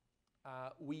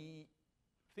 We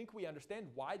think we understand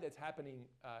why that's happening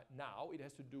now. It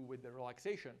has to do with the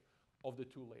relaxation of the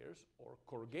two layers, or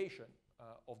corrugation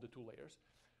of the two layers.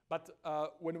 But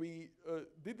when we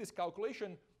did this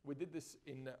calculation, we did this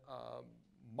in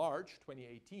March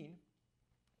 2018,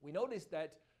 we noticed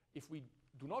that if we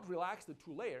do not relax the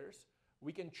two layers,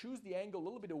 we can choose the angle a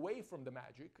little bit away from the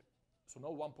magic, so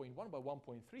not 1.1 but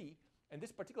 1.3, and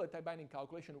this particular tie binding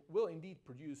calculation will indeed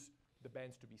produce the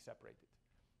bands to be separated.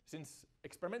 Since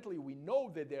experimentally we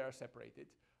know that they are separated,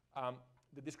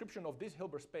 the description of this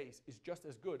Hilbert space is just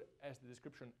as good as the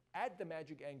description at the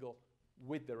magic angle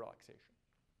with the relaxation.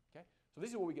 Okay? So this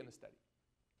is what we're going to study.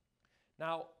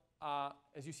 Now,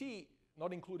 as you see,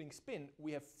 not including spin,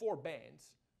 we have 4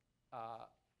 bands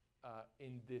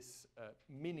in this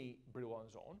mini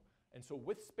Brillouin zone. And so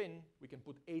with spin, we can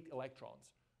put 8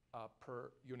 electrons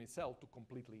per unit cell to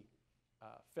completely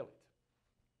fill it.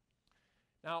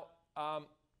 Now,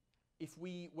 if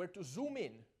we were to zoom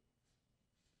in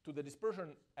to the dispersion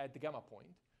at the gamma point,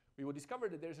 we would discover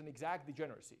that there's an exact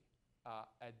degeneracy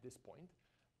at this point.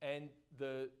 And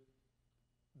the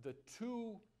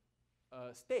two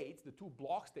states, the 2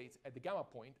 block states at the gamma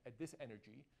point at this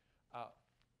energy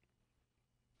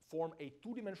form a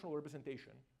 2-dimensional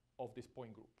representation of this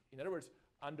point group. In other words,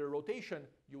 under rotation,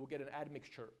 you will get an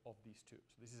admixture of these two.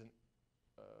 So this is,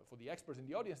 for the experts in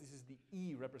the audience, this is the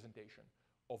E representation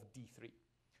of D3.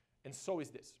 And so is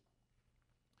this.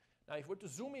 Now, if we're to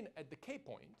zoom in at the K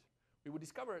point, we would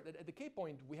discover that at the K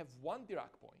point, we have 1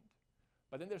 Dirac point,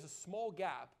 but then there's a small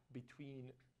gap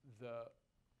between the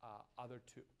other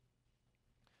 2.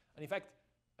 And in fact,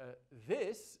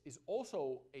 this is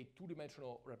also a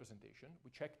 2-dimensional representation.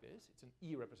 We checked this. It's an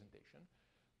E representation.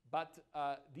 But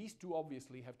these two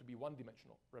obviously have to be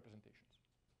 1-dimensional representations,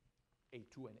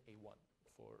 A2 and A1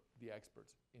 for the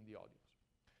experts in the audience.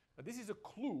 But this is a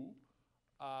clue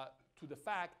to the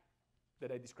fact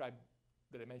that I described,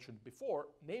 that I mentioned before,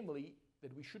 namely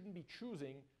that we shouldn't be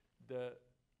choosing the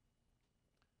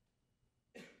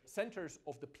centers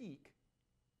of the peak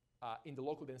in the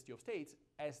local density of states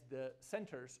as the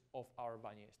centers of our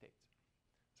Wannier states.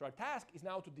 So our task is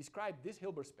now to describe this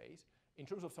Hilbert space in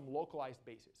terms of some localized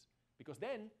basis, because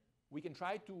then we can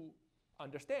try to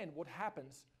understand what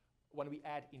happens when we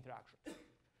add interactions.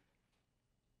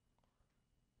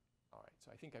 All right,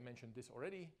 so I think I mentioned this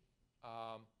already.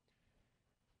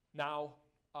 Now,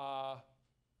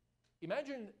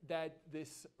 imagine that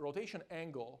this rotation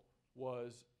angle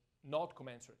was not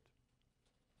commensurate.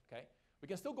 Okay? We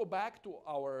can still go back to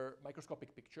our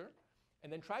microscopic picture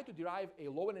and then try to derive a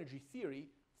low energy theory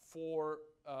for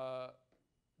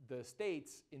the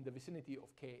states in the vicinity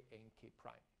of K and K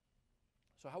prime.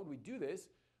 So how would we do this?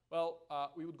 Well,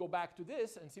 we would go back to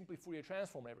this and simply Fourier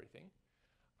transform everything.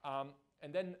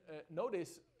 And then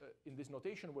notice in this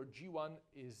notation where G1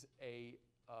 is a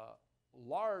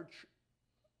large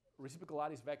reciprocal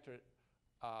lattice vector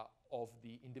of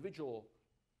the individual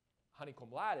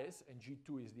honeycomb lattice, and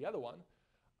G2 is the other one,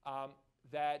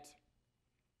 that,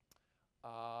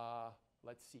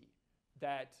 let's see,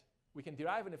 that we can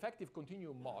derive an effective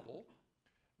continuum model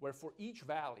where for each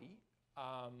valley,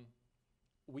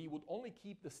 we would only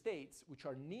keep the states which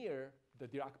are near the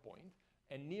Dirac point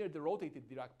and near the rotated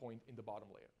Dirac point in the bottom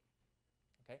layer.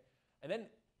 Okay? And then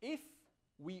if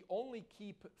we only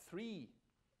keep 3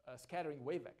 scattering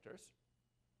wave vectors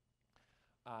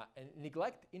and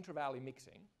neglect intervalley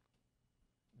mixing,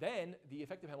 then the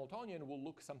effective Hamiltonian will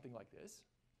look something like this,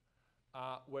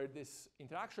 where this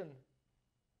interaction,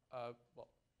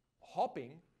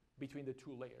 hopping between the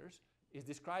 2 layers is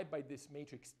described by this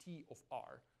matrix T of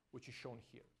R, which is shown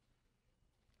here.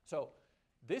 So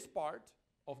this part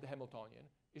of the Hamiltonian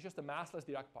is just a massless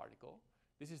Dirac particle.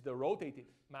 This is the rotated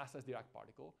massless Dirac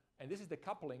particle, and this is the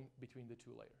coupling between the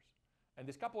 2 layers. And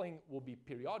this coupling will be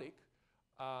periodic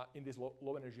in this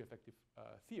low energy effective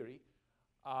theory.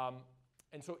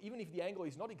 And so even if the angle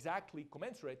is not exactly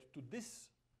commensurate to this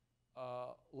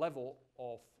level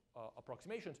of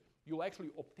approximations, you'll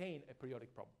actually obtain a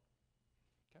periodic problem.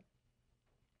 Okay?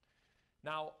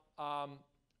 Now,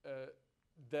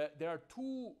 there are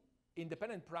two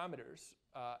independent parameters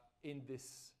in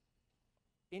this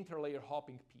interlayer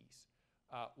hopping piece.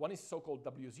 One is so-called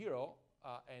W0,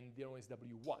 and the other one is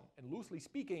W1. And loosely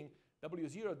speaking,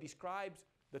 W0 describes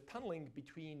the tunneling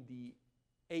between the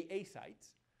AA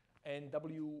sites, and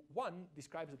W1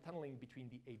 describes the tunneling between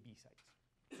the AB sites.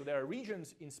 So there are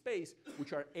regions in space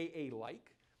which are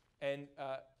AA-like, and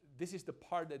this is the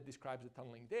part that describes the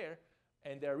tunneling there.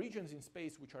 And there are regions in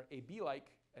space which are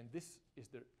AB-like, and this is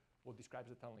what describes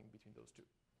the tunneling between those two.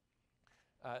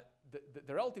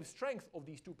 The relative strength of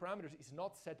these two parameters is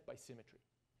not set by symmetry.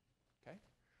 Okay?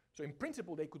 So in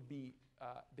principle, they could be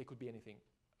anything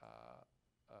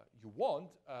you want.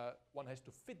 One has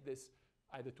to fit this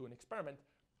either to an experiment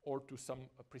or to some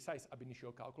precise ab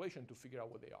initio calculation to figure out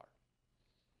what they are.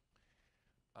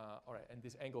 All right, and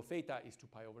this angle theta is 2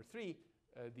 pi over 3.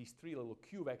 These three little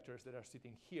q vectors that are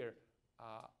sitting here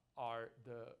are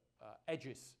the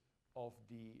edges of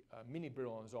the mini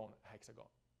Brillouin zone hexagon.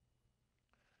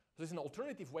 So this is an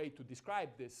alternative way to describe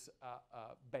this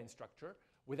band structure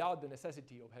without the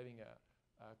necessity of having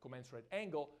a commensurate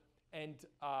angle. And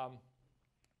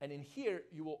in here,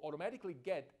 you will automatically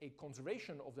get a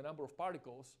conservation of the number of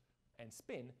particles and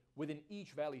spin within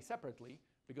each valley separately,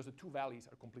 because the two valleys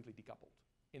are completely decoupled.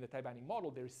 In the tie binding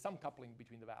model, there is some coupling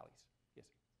between the valleys. Yes?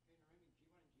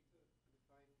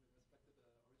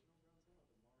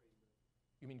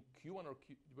 You mean Q1 or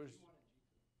Q? Where's Q1 and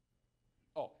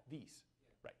G2. Oh, these.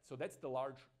 Yeah. Right. So that's the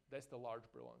large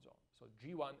Brillouin zone. So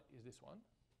G1 is this one.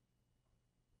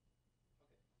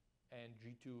 Okay. And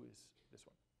G2 is this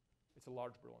one. It's a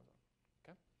large Brillouin zone.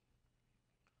 Okay.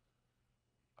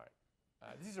 All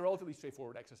right. This is a relatively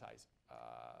straightforward exercise. I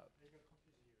got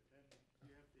confused here. Then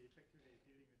you have the effectively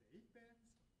dealing with the 8 bands.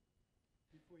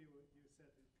 Before you said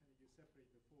you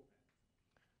separate the 4 bands.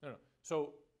 No.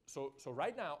 So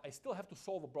right now, I still have to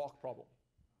solve a block problem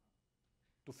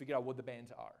to figure out what the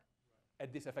bands are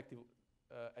at this effective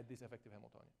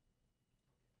Hamiltonian.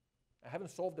 I haven't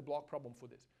solved the block problem for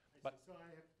this. But so I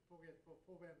have to forget for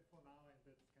 4 bands for now, and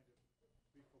that's kind of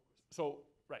refocused. So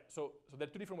there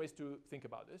are two different ways to think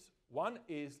about this. One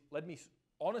is, let me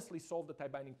honestly solve the tie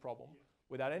binding problem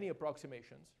without any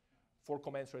approximations for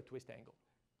commensurate twist angle.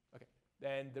 Okay.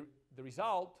 Then the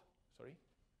result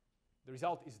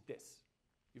is this.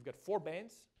 You've got 4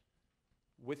 bands.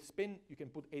 With spin, you can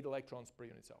put 8 electrons per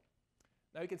unit cell.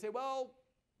 Now you can say, well,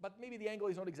 but maybe the angle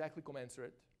is not exactly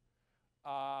commensurate.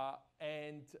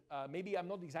 And maybe I'm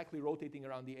not exactly rotating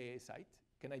around the AA site.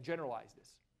 Can I generalize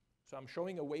this? So I'm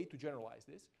showing a way to generalize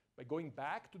this by going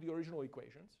back to the original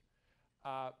equations,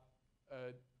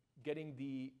 getting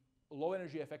the low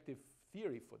energy effective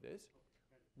theory for this,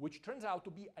 which turns out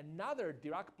to be another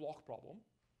Dirac block problem,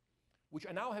 which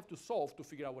I now have to solve to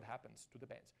figure out what happens to the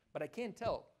bands. But I can't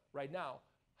tell right now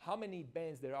how many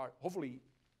bands there are. Hopefully,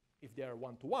 if they are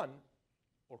 1-to-1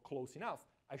 or close enough,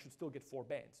 I should still get 4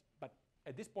 bands. But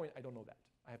at this point, I don't know that.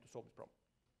 I have to solve this problem.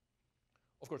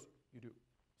 Of course, you do.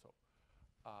 So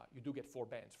you do get 4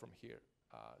 bands from here.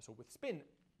 So with spin,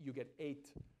 you get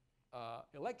 8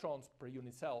 electrons per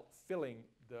unit cell filling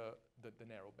the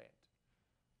narrow band.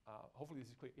 Hopefully this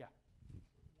is clear. Yeah?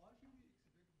 Why should we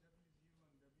expect W0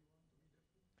 and W1 to be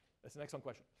different? That's an excellent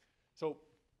question. So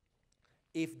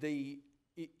if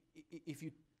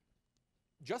you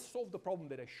just solve the problem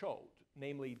that I showed,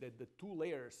 namely that the 2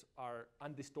 layers are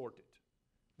undistorted,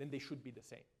 then they should be the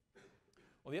same.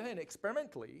 On the other hand,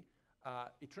 experimentally,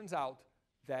 it turns out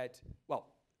that,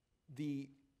 well, the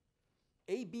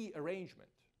AB arrangement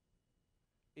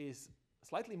is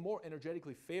slightly more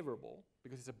energetically favorable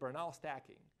because it's a Bernal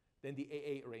stacking than the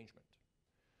AA arrangement.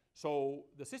 So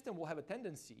the system will have a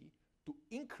tendency to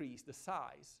increase the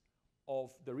size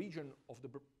of the region of the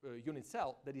unit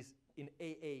cell that is in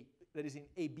AA, that is in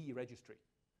AB registry,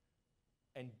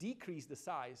 and decrease the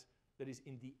size that is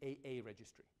in the AA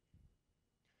registry.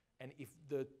 And if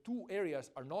the 2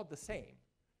 areas are not the same,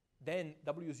 then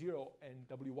W0 and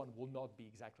W1 will not be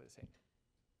exactly the same.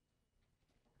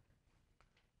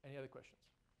 Any other questions?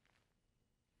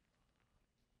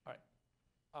 All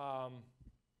right.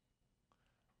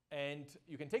 And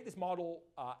you can take this model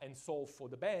and solve for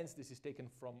the bands. This is taken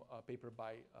from a paper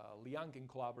by Liang and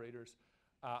collaborators.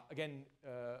 Again,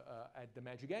 at the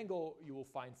magic angle, you will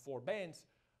find 4 bands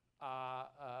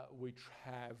which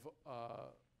have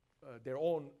their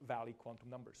own valley quantum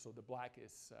numbers. So the black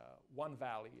is 1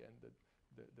 valley, and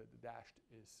the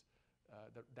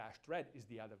dashed red is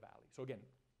the other valley. So again,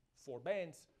 4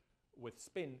 bands, with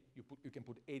spin, you can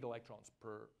put 8 electrons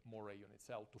per Moiré unit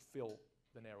cell to fill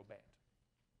the narrow band.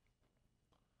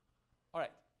 All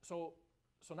right, so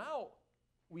now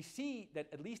we see that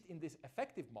at least in this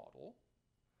effective model,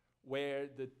 where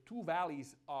the two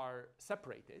valleys are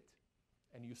separated,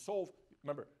 and you solve,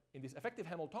 remember, in this effective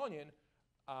Hamiltonian,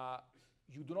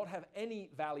 you do not have any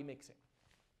valley mixing.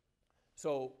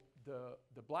 So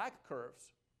the black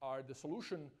curves are the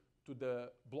solution to the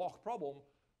Bloch problem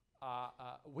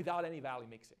without any valley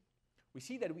mixing. We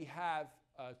see that we have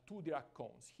 2 Dirac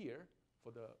cones here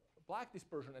for the black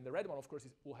dispersion, and the red one, of course,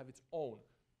 will have its own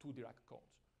 2 Dirac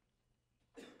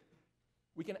cones.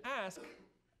 We can ask,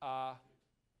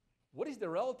 what is the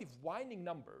relative winding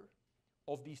number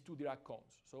of these 2 Dirac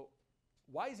cones? So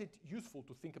why is it useful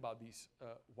to think about these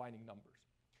winding numbers?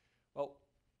 Well,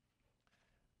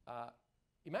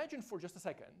 imagine for just a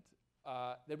second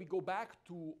that we go back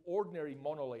to ordinary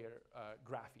monolayer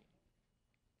graphene.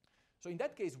 So in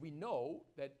that case, we know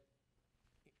that,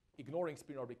 ignoring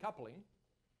spin-orbit coupling,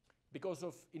 because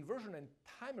of inversion and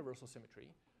time reversal symmetry,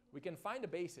 we can find a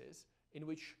basis in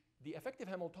which the effective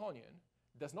Hamiltonian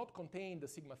does not contain the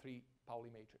sigma 3 Pauli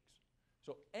matrix.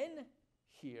 So N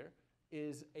here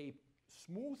is a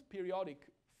smooth periodic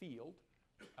field,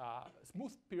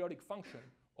 smooth periodic function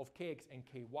of Kx and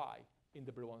Ky in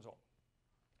the Brillouin zone.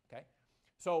 Okay?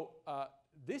 So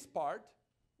this part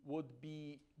would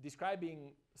be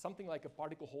describing something like a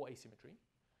particle hole asymmetry.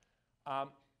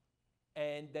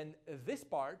 And then this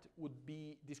part would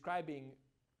be describing,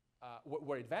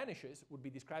 where it vanishes, would be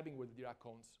describing where the Dirac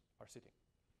cones are sitting.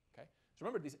 Okay? So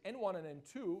remember, this N1 and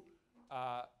N2,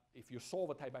 if you solve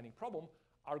a tie binding problem,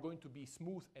 are going to be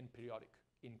smooth and periodic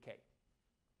in K.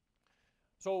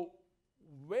 So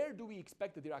where do we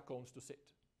expect the Dirac cones to sit?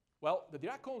 Well, the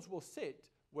Dirac cones will sit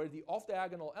where the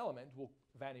off-diagonal element will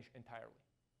vanish entirely.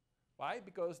 Why?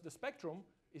 Because the spectrum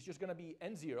is just going to be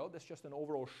N0, that's just an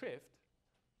overall shift,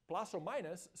 plus or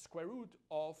minus square root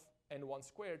of N1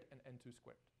 squared and N2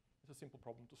 squared. It's a simple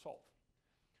problem to solve.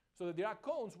 So the Dirac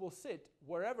cones will sit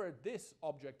wherever this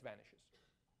object vanishes.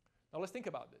 Now let's think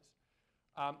about this.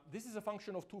 This is a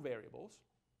function of 2 variables.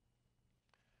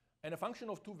 And a function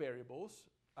of 2 variables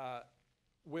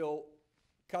will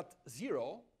cut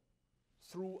 0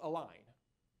 through a line,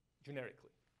 generically.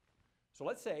 So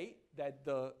let's say that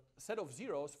the set of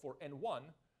zeros for N1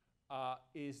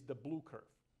 is the blue curve.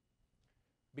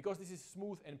 Because this is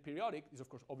smooth and periodic, this is of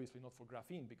course obviously not for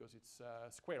graphene because it's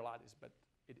square lattice, but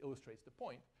it illustrates the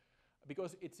point.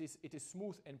 Because it is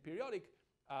smooth and periodic,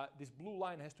 this blue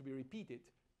line has to be repeated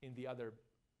in the other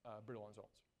Brillouin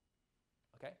zones.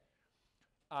 Okay?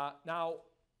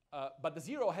 But the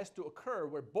 0 has to occur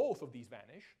where both of these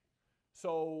vanish.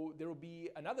 So there will be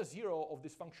another 0 of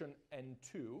this function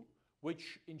N2,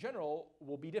 which in general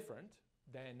will be different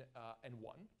than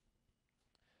N1.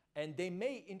 And they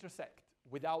may intersect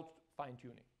without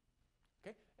fine-tuning.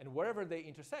 Okay? And wherever they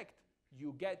intersect,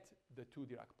 you get the 2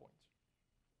 Dirac points.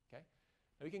 Okay?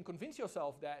 Now you can convince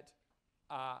yourself that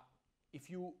if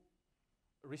you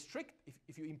restrict,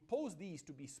 if you impose these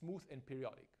to be smooth and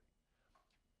periodic,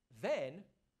 then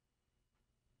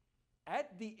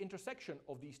at the intersection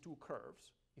of these 2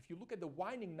 curves, if you look at the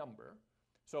winding number,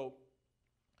 so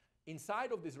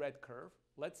inside of this red curve,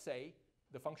 let's say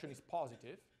the function is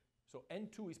positive, so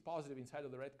N2 is positive inside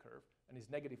of the red curve and is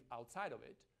negative outside of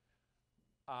it,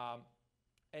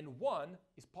 N1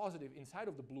 is positive inside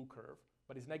of the blue curve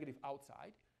but is negative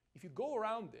outside. If you go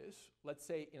around this, let's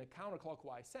say in a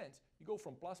counterclockwise sense, you go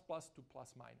from plus plus to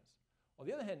plus minus. On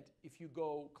the other hand, if you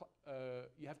go,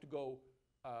 you have to go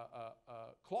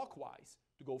clockwise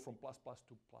to go from plus plus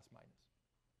to plus minus.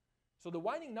 So the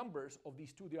winding numbers of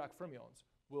these 2 Dirac fermions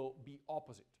will be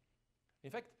opposite.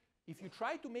 In fact, if you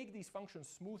try to make these functions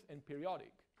smooth and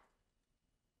periodic,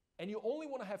 and you only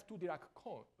want to have 2 Dirac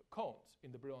cones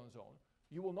in the Brillouin zone,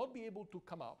 you will not be able to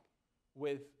come up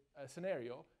with a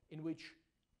scenario in which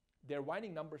their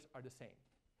winding numbers are the same.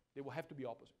 They will have to be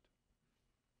opposite.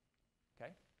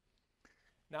 Okay?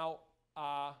 Now,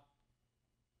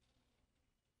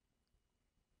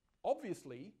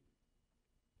 obviously,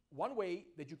 one way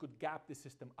that you could gap this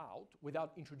system out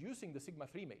without introducing the sigma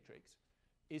 3 matrix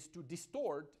is to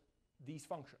distort these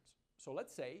functions. So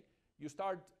let's say you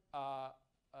start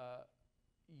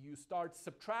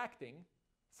subtracting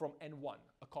from N1,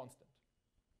 a constant.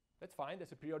 That's fine,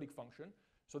 that's a periodic function.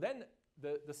 So then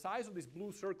the size of this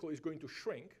blue circle is going to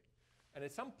shrink, and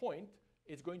at some point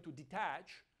it's going to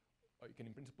detach, or you can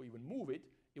in principle even move it,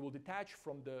 it will detach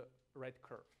from the red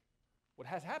curve. What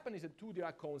has happened is that 2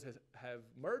 Dirac cones have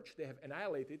merged, they have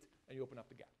annihilated, and you open up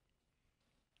the gap.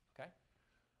 Okay?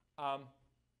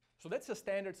 So that's a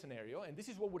standard scenario, and this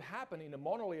is what would happen in a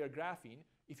monolayer graphene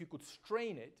if you could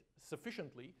strain it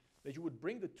sufficiently that you would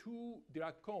bring the two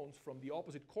Dirac cones from the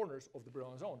opposite corners of the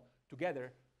Brillouin zone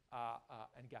together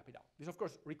and gap it out. This, of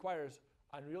course, requires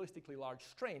unrealistically large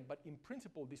strain, but in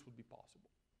principle, this would be possible.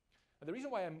 And the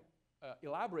reason why I'm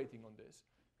elaborating on this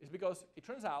is because it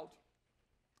turns out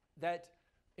that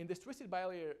in this twisted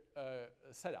bilayer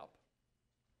setup,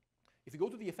 if you go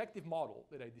to the effective model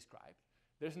that I described,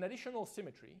 there's an additional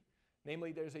symmetry.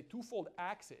 Namely, there's a twofold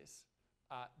axis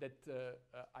that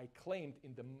I claimed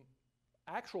in the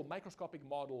actual microscopic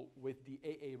model with the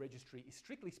AA registry is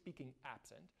strictly speaking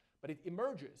absent, but it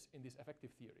emerges in this effective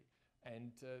theory.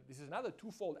 And this is another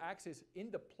twofold axis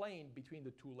in the plane between the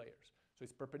two layers. So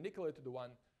it's perpendicular to the one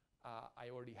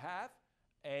I already have,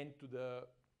 and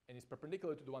it's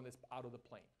perpendicular to the one that's out of the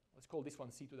plane. Let's call this one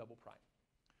C2 double prime.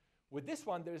 With this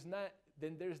one, there's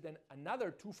another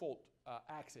twofold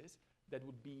axis that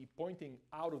would be pointing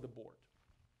out of the board.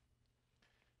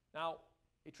 Now,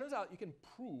 it turns out you can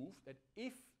prove that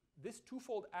if this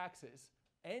twofold axis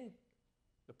and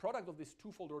the product of this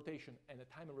twofold rotation and the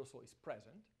time reversal is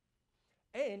present,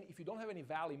 and if you don't have any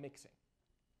valley mixing,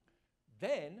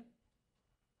 then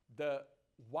the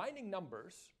winding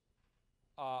numbers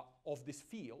of this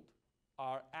field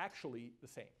are actually the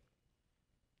same.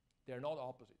 They're not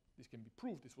opposite. This can be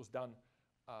proved. This was done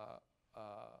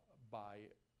by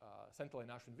Senthil and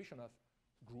Ashwin Vishwanath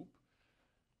group.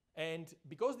 And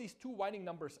because these two winding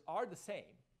numbers are the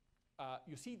same,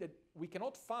 you see that we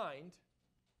cannot find,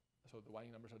 so the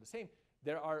winding numbers are the same,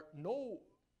 there are no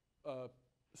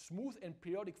smooth and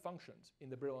periodic functions in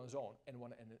the Brillouin zone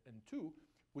N1 and N2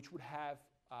 which would have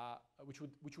which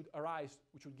would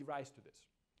give rise to this.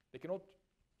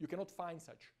 You cannot find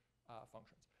such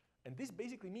functions. And this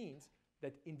basically means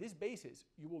that in this basis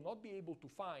you will not be able to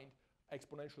find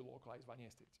exponentially localized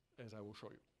Wannier states, as I will show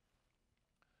you.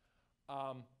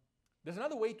 There's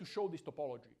another way to show this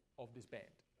topology of this band.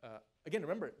 Again,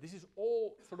 remember, this is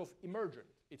all sort of emergent.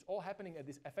 It's all happening at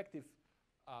this effective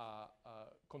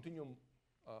continuum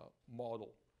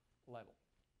model level.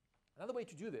 Another way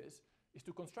to do this is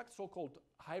to construct so-called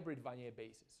hybrid Wannier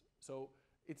bases. So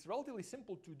it's relatively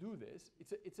simple to do this.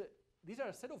 These are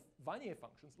a set of Wannier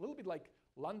functions, a little bit like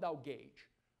Landau gauge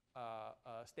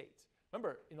states.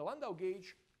 Remember, in a Landau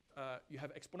gauge, you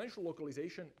have exponential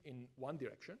localization in one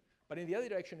direction, but in the other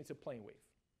direction, it's a plane wave.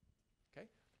 Okay?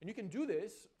 And you can do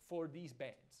this for these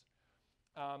bands.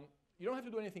 You don't have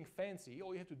to do anything fancy.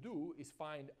 All you have to do is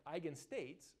find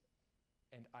eigenstates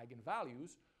and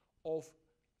eigenvalues of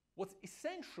what's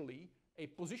essentially a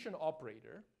position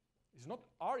operator.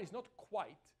 R is not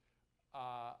quite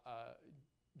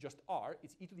just R.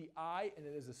 It's e to the I, and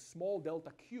then there's a small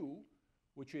delta Q,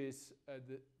 which is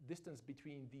the distance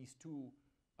between these two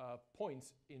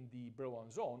points in the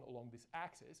Brillouin zone along this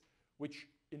axis, which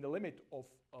in the limit of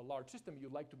a large system,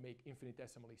 you'd like to make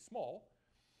infinitesimally small.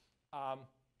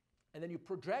 And then you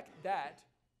project that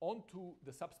onto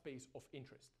the subspace of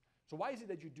interest. So why is it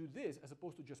that you do this as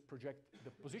opposed to just project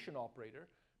the position operator?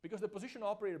 Because the position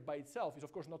operator by itself is,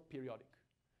 of course, not periodic.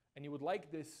 And you would like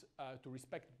this to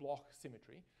respect Bloch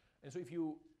symmetry. And so if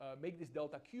you make this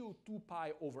delta Q 2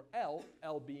 pi over L,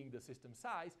 L being the system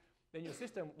size, then your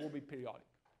system will be periodic.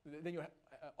 Then your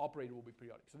operator will be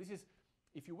periodic. So this is,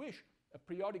 if you wish, a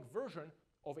periodic version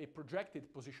of a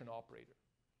projected position operator.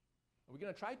 And we're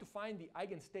going to try to find the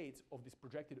eigenstates of this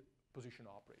projected position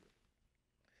operator.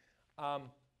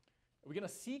 We're going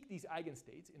to seek these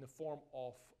eigenstates in the form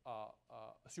of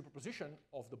a superposition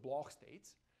of the Bloch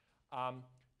states.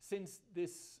 Since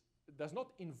this does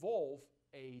not involve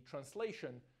a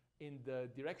translation in the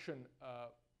direction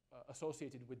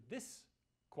associated with this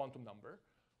quantum number,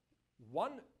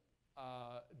 one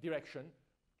direction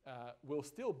will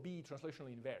still be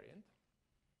translationally invariant.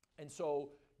 And so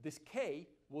this K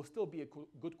will still be a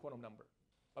good quantum number.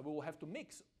 But we will have to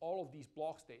mix all of these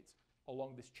Bloch states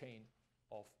along this chain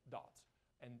of dots.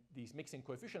 And these mixing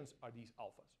coefficients are these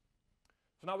alphas.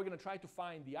 So now we're going to try to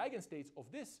find the eigenstates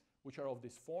of this, which are of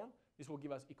this form. This will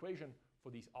give us equation for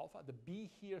these alpha. The B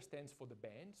here stands for the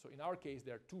band. So in our case,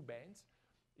 there are two bands.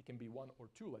 It can be one or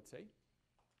two, let's say.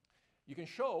 You can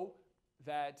show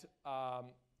that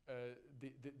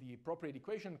the appropriate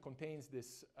equation contains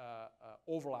this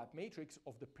overlap matrix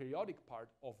of the periodic part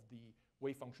of the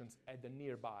wave functions at the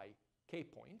nearby K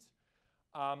points.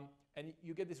 And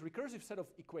you get this recursive set of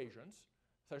equations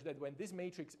such that when this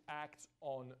matrix acts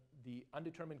on the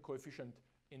undetermined coefficient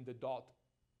in the dot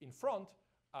in front,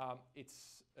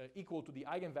 it's equal to the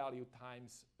eigenvalue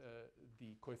times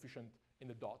the coefficient in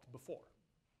the dot before.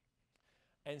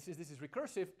 And since this is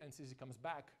recursive, and since it comes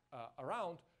back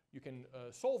around, you can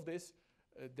solve this.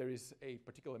 there is a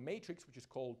particular matrix which is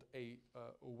called a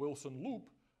Wilson loop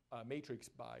matrix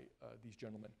by these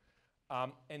gentlemen.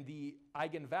 And the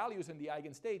eigenvalues and the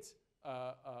eigenstates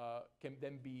can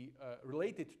then be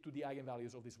related to the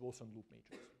eigenvalues of this Wilson loop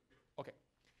matrix. Okay.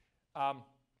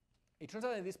 It turns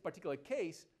out in this particular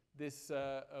case, this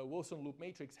Wilson loop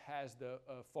matrix has the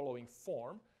following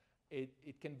form.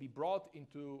 It can be brought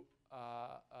into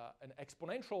an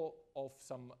exponential of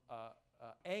some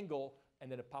angle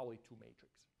and then a Pauli 2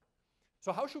 matrix.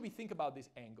 So how should we think about this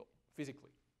angle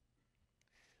physically?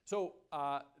 So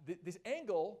this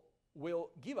angle will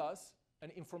give us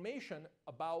an information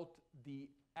about the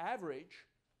average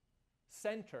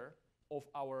center of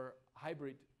our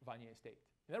hybrid Wannier state.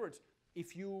 In other words,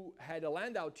 if you had a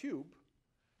Landau tube,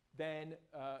 then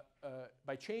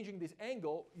by changing this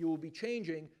angle, you will be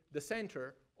changing the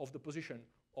center of the position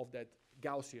of that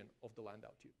Gaussian of the Landau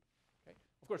tube. Okay?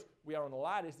 Of course, we are on a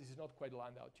lattice. This is not quite a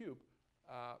Landau tube,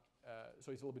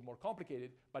 so it's a little bit more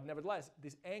complicated. But nevertheless,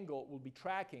 this angle will be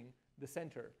tracking the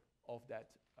center of that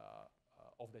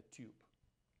tube.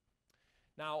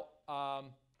 Now,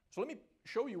 so let me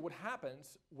show you what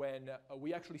happens when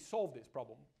we actually solve this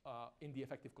problem in the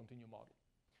effective continuum model.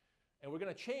 And we're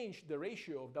going to change the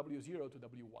ratio of W0 to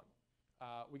W1.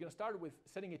 We're going to start with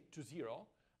setting it to 0,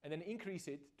 and then increase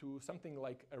it to something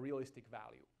like a realistic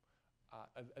value.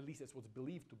 At least that's what's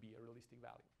believed to be a realistic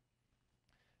value.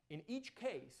 In each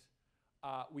case,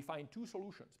 we find two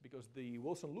solutions, because the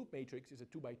Wilson loop matrix is a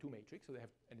 2 by 2 matrix, so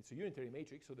and it's a unitary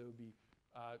matrix, so there will be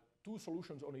two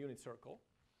solutions on a unit circle,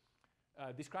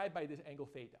 described by this angle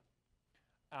theta.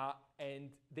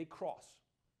 And they cross.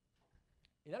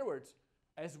 In other words,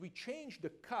 as we change the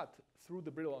cut through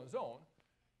the Brillouin zone,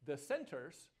 the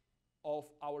centers of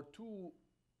our two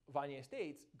Wannier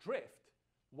states drift.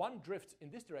 One drifts in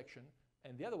this direction,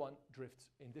 and the other one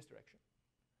drifts in this direction.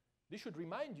 This should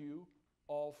remind you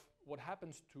of what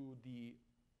happens to the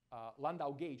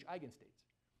Landau gauge eigenstates.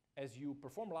 As you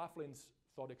perform Laflin's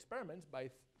thought experiments by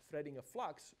threading a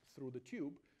flux through the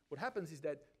tube, what happens is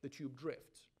that the tube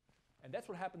drifts. And that's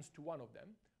what happens to one of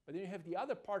them. But then you have the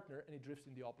other partner, and it drifts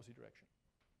in the opposite direction.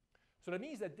 So that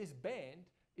means that this band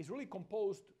is really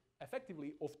composed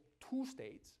effectively of two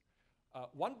states.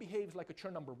 One behaves like a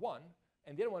Chern number 1,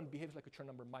 and the other one behaves like a Chern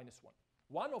number -1.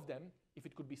 One of them, if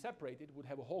it could be separated, would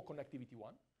have a Hall connectivity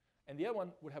 1, and the other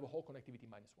one would have a Hall connectivity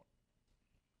 -1.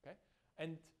 Okay?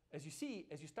 And as you see,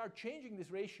 as you start changing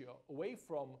this ratio away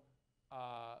from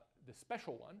the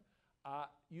special one,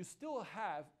 you still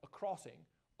have a crossing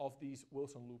of these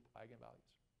Wilson loop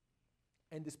eigenvalues.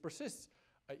 And this persists.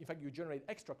 In fact, you generate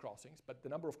extra crossings, but the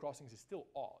number of crossings is still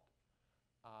odd.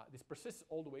 This persists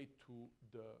all the way to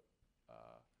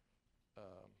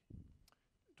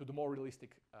the more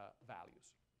realistic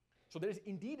values. So there is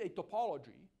indeed a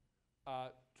topology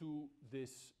to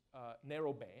this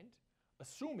narrow band,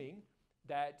 assuming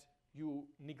that you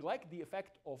neglect the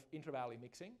effect of intervalley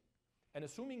mixing, and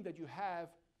assuming that you have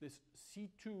this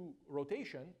C2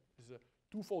 rotation, this is a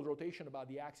twofold rotation about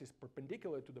the axis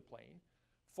perpendicular to the plane,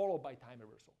 followed by time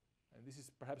reversal. And this is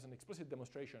perhaps an explicit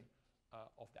demonstration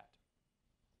of that.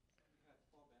 You have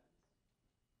 4 bands?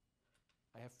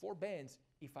 I have 4 bands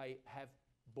if I have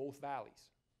both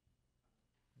valleys.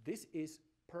 This is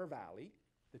per valley.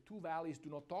 The two valleys do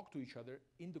not talk to each other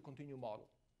in the continuum model.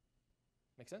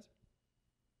 Make sense?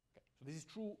 Okay. So this is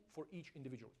true for each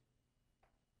individually.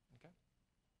 Okay?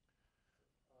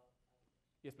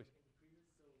 Yes, please. In the previous,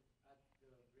 so at the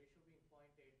ratio being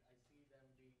 0.8, I see them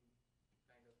being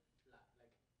kind of flat.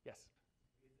 Like, Yes.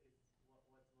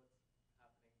 what's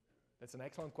happening there? That's an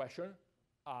excellent question.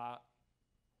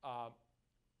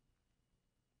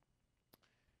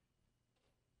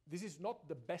 This is not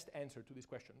the best answer to this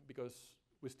question, because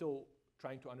we're still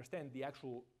trying to understand the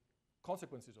actual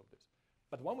consequences of this.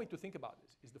 But one way to think about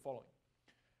this is the following.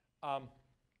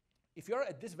 If you're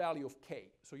at this value of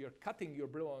k, so you're cutting your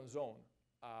Brillouin zone,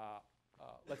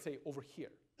 let's say over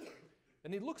here,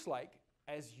 then it looks like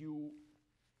as you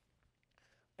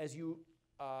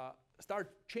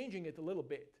start changing it a little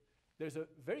bit, there's a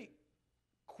very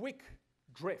quick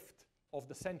drift of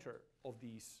the center of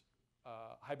these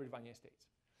hybrid Wannier states.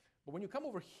 But when you come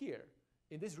over here,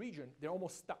 in this region, they're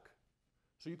almost stuck.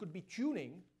 So you could be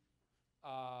tuning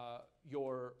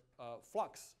your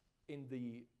flux in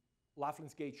the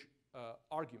Laflin's gauge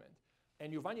argument,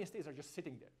 and your Wannier states are just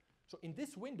sitting there. So in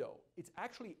this window, it's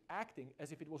actually acting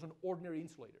as if it was an ordinary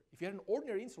insulator. If you had an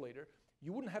ordinary insulator,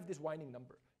 you wouldn't have this winding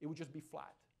number. It would just be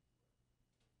flat.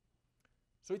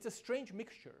 So it's a strange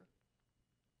mixture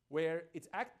where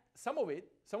some of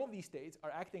these states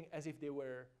are acting as if they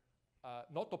were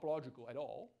not topological at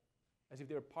all, as if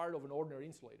they were part of an ordinary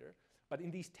insulator. But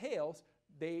in these tails,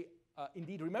 they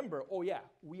indeed remember, oh yeah,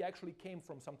 we actually came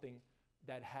from something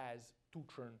that has two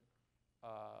churn,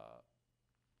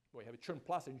 well, you have a churn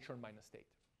plus and churn minus state.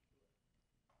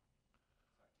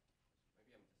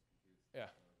 Maybe I'm just confused.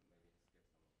 Yeah. Maybe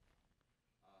skip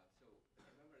some. So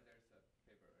remember there's a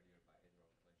paper earlier by Israel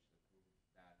Klish to prove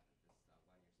that this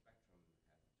one-year spectrum has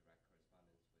direct correspondence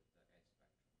with the edge spectrum.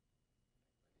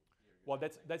 Right? Well,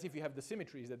 that's if you have the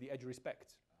symmetries that the edge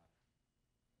respects.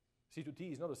 C to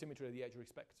T is not a symmetry that the edge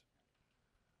respects.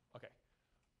 Okay.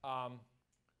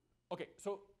 Okay,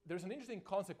 so there's an interesting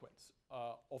consequence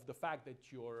of the fact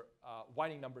that your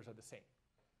winding numbers are the same.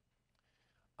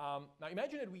 Now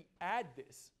imagine that we add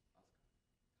this.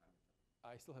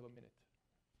 I still have a minute.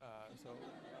 So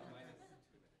Minus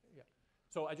 2 minutes. yeah.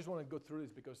 So I just want to go through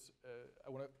this because I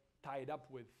want to tie it up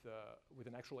with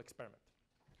an actual experiment.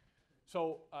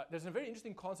 So there's a very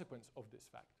interesting consequence of this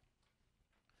fact.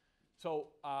 So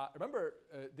remember,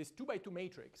 this 2 by 2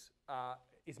 matrix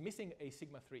is missing a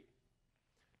sigma 3.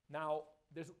 Now,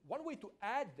 there's one way to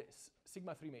add this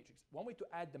sigma 3 matrix. One way to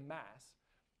add the mass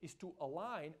is to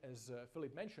align, as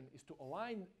Philip mentioned, is to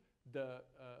align the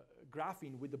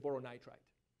graphene with the boronitride.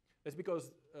 That's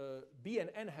because B and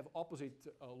N have opposite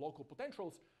local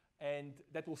potentials, and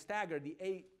that will stagger the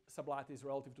A sublattice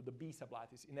relative to the B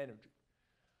sublattice in energy.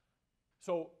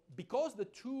 So because the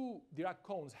two Dirac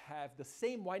cones have the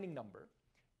same winding number,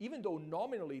 even though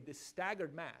nominally this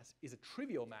staggered mass is a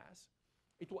trivial mass,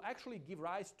 it will actually give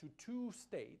rise to two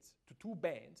states, to two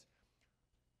bands,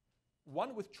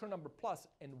 one with churn number plus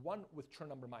and one with churn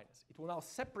number minus. It will now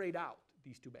separate out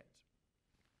these two bands.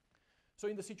 So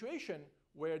in the situation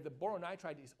where the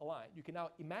boronitride is aligned, you can now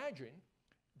imagine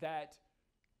that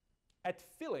at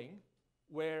filling,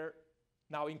 where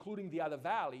now including the other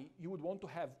valley, you would want to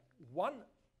have one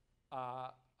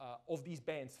of these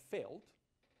bands filled.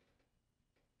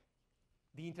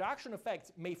 The interaction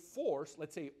effects may force,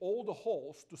 let's say, all the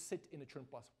holes to sit in a churn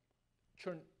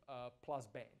plus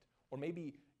band. Or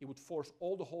maybe it would force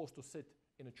all the holes to sit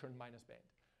in a churn minus band.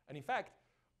 And in fact,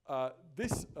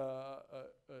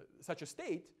 such a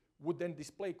state would then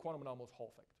display quantum anomalous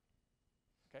Hall effect.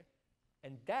 Okay?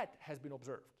 And that has been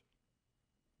observed.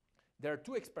 There are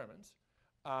two experiments.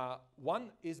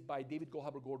 One is by David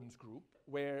Goldhaber-Gordon's group,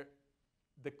 where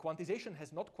the quantization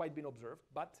has not quite been observed,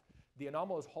 but the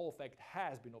anomalous Hall effect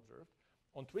has been observed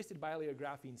on twisted bilayer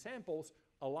graphene samples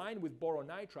aligned with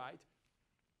boronitride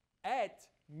at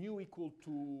nu equal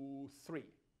to 3.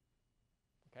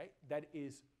 Okay, that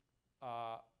is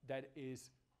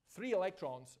 3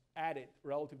 electrons added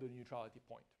relative to the neutrality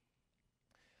point.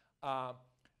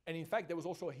 And in fact, there was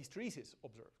also a hysteresis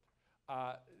observed.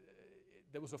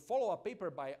 There was a follow-up paper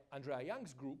by Andrea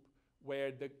Young's group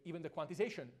where even the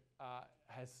quantization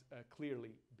has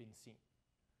clearly been seen.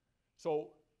 So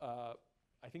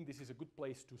I think this is a good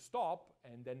place to stop,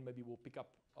 and then maybe we'll pick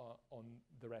up on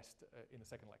the rest in the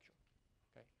second lecture.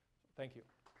 Okay, so thank you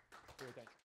for your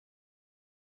attention.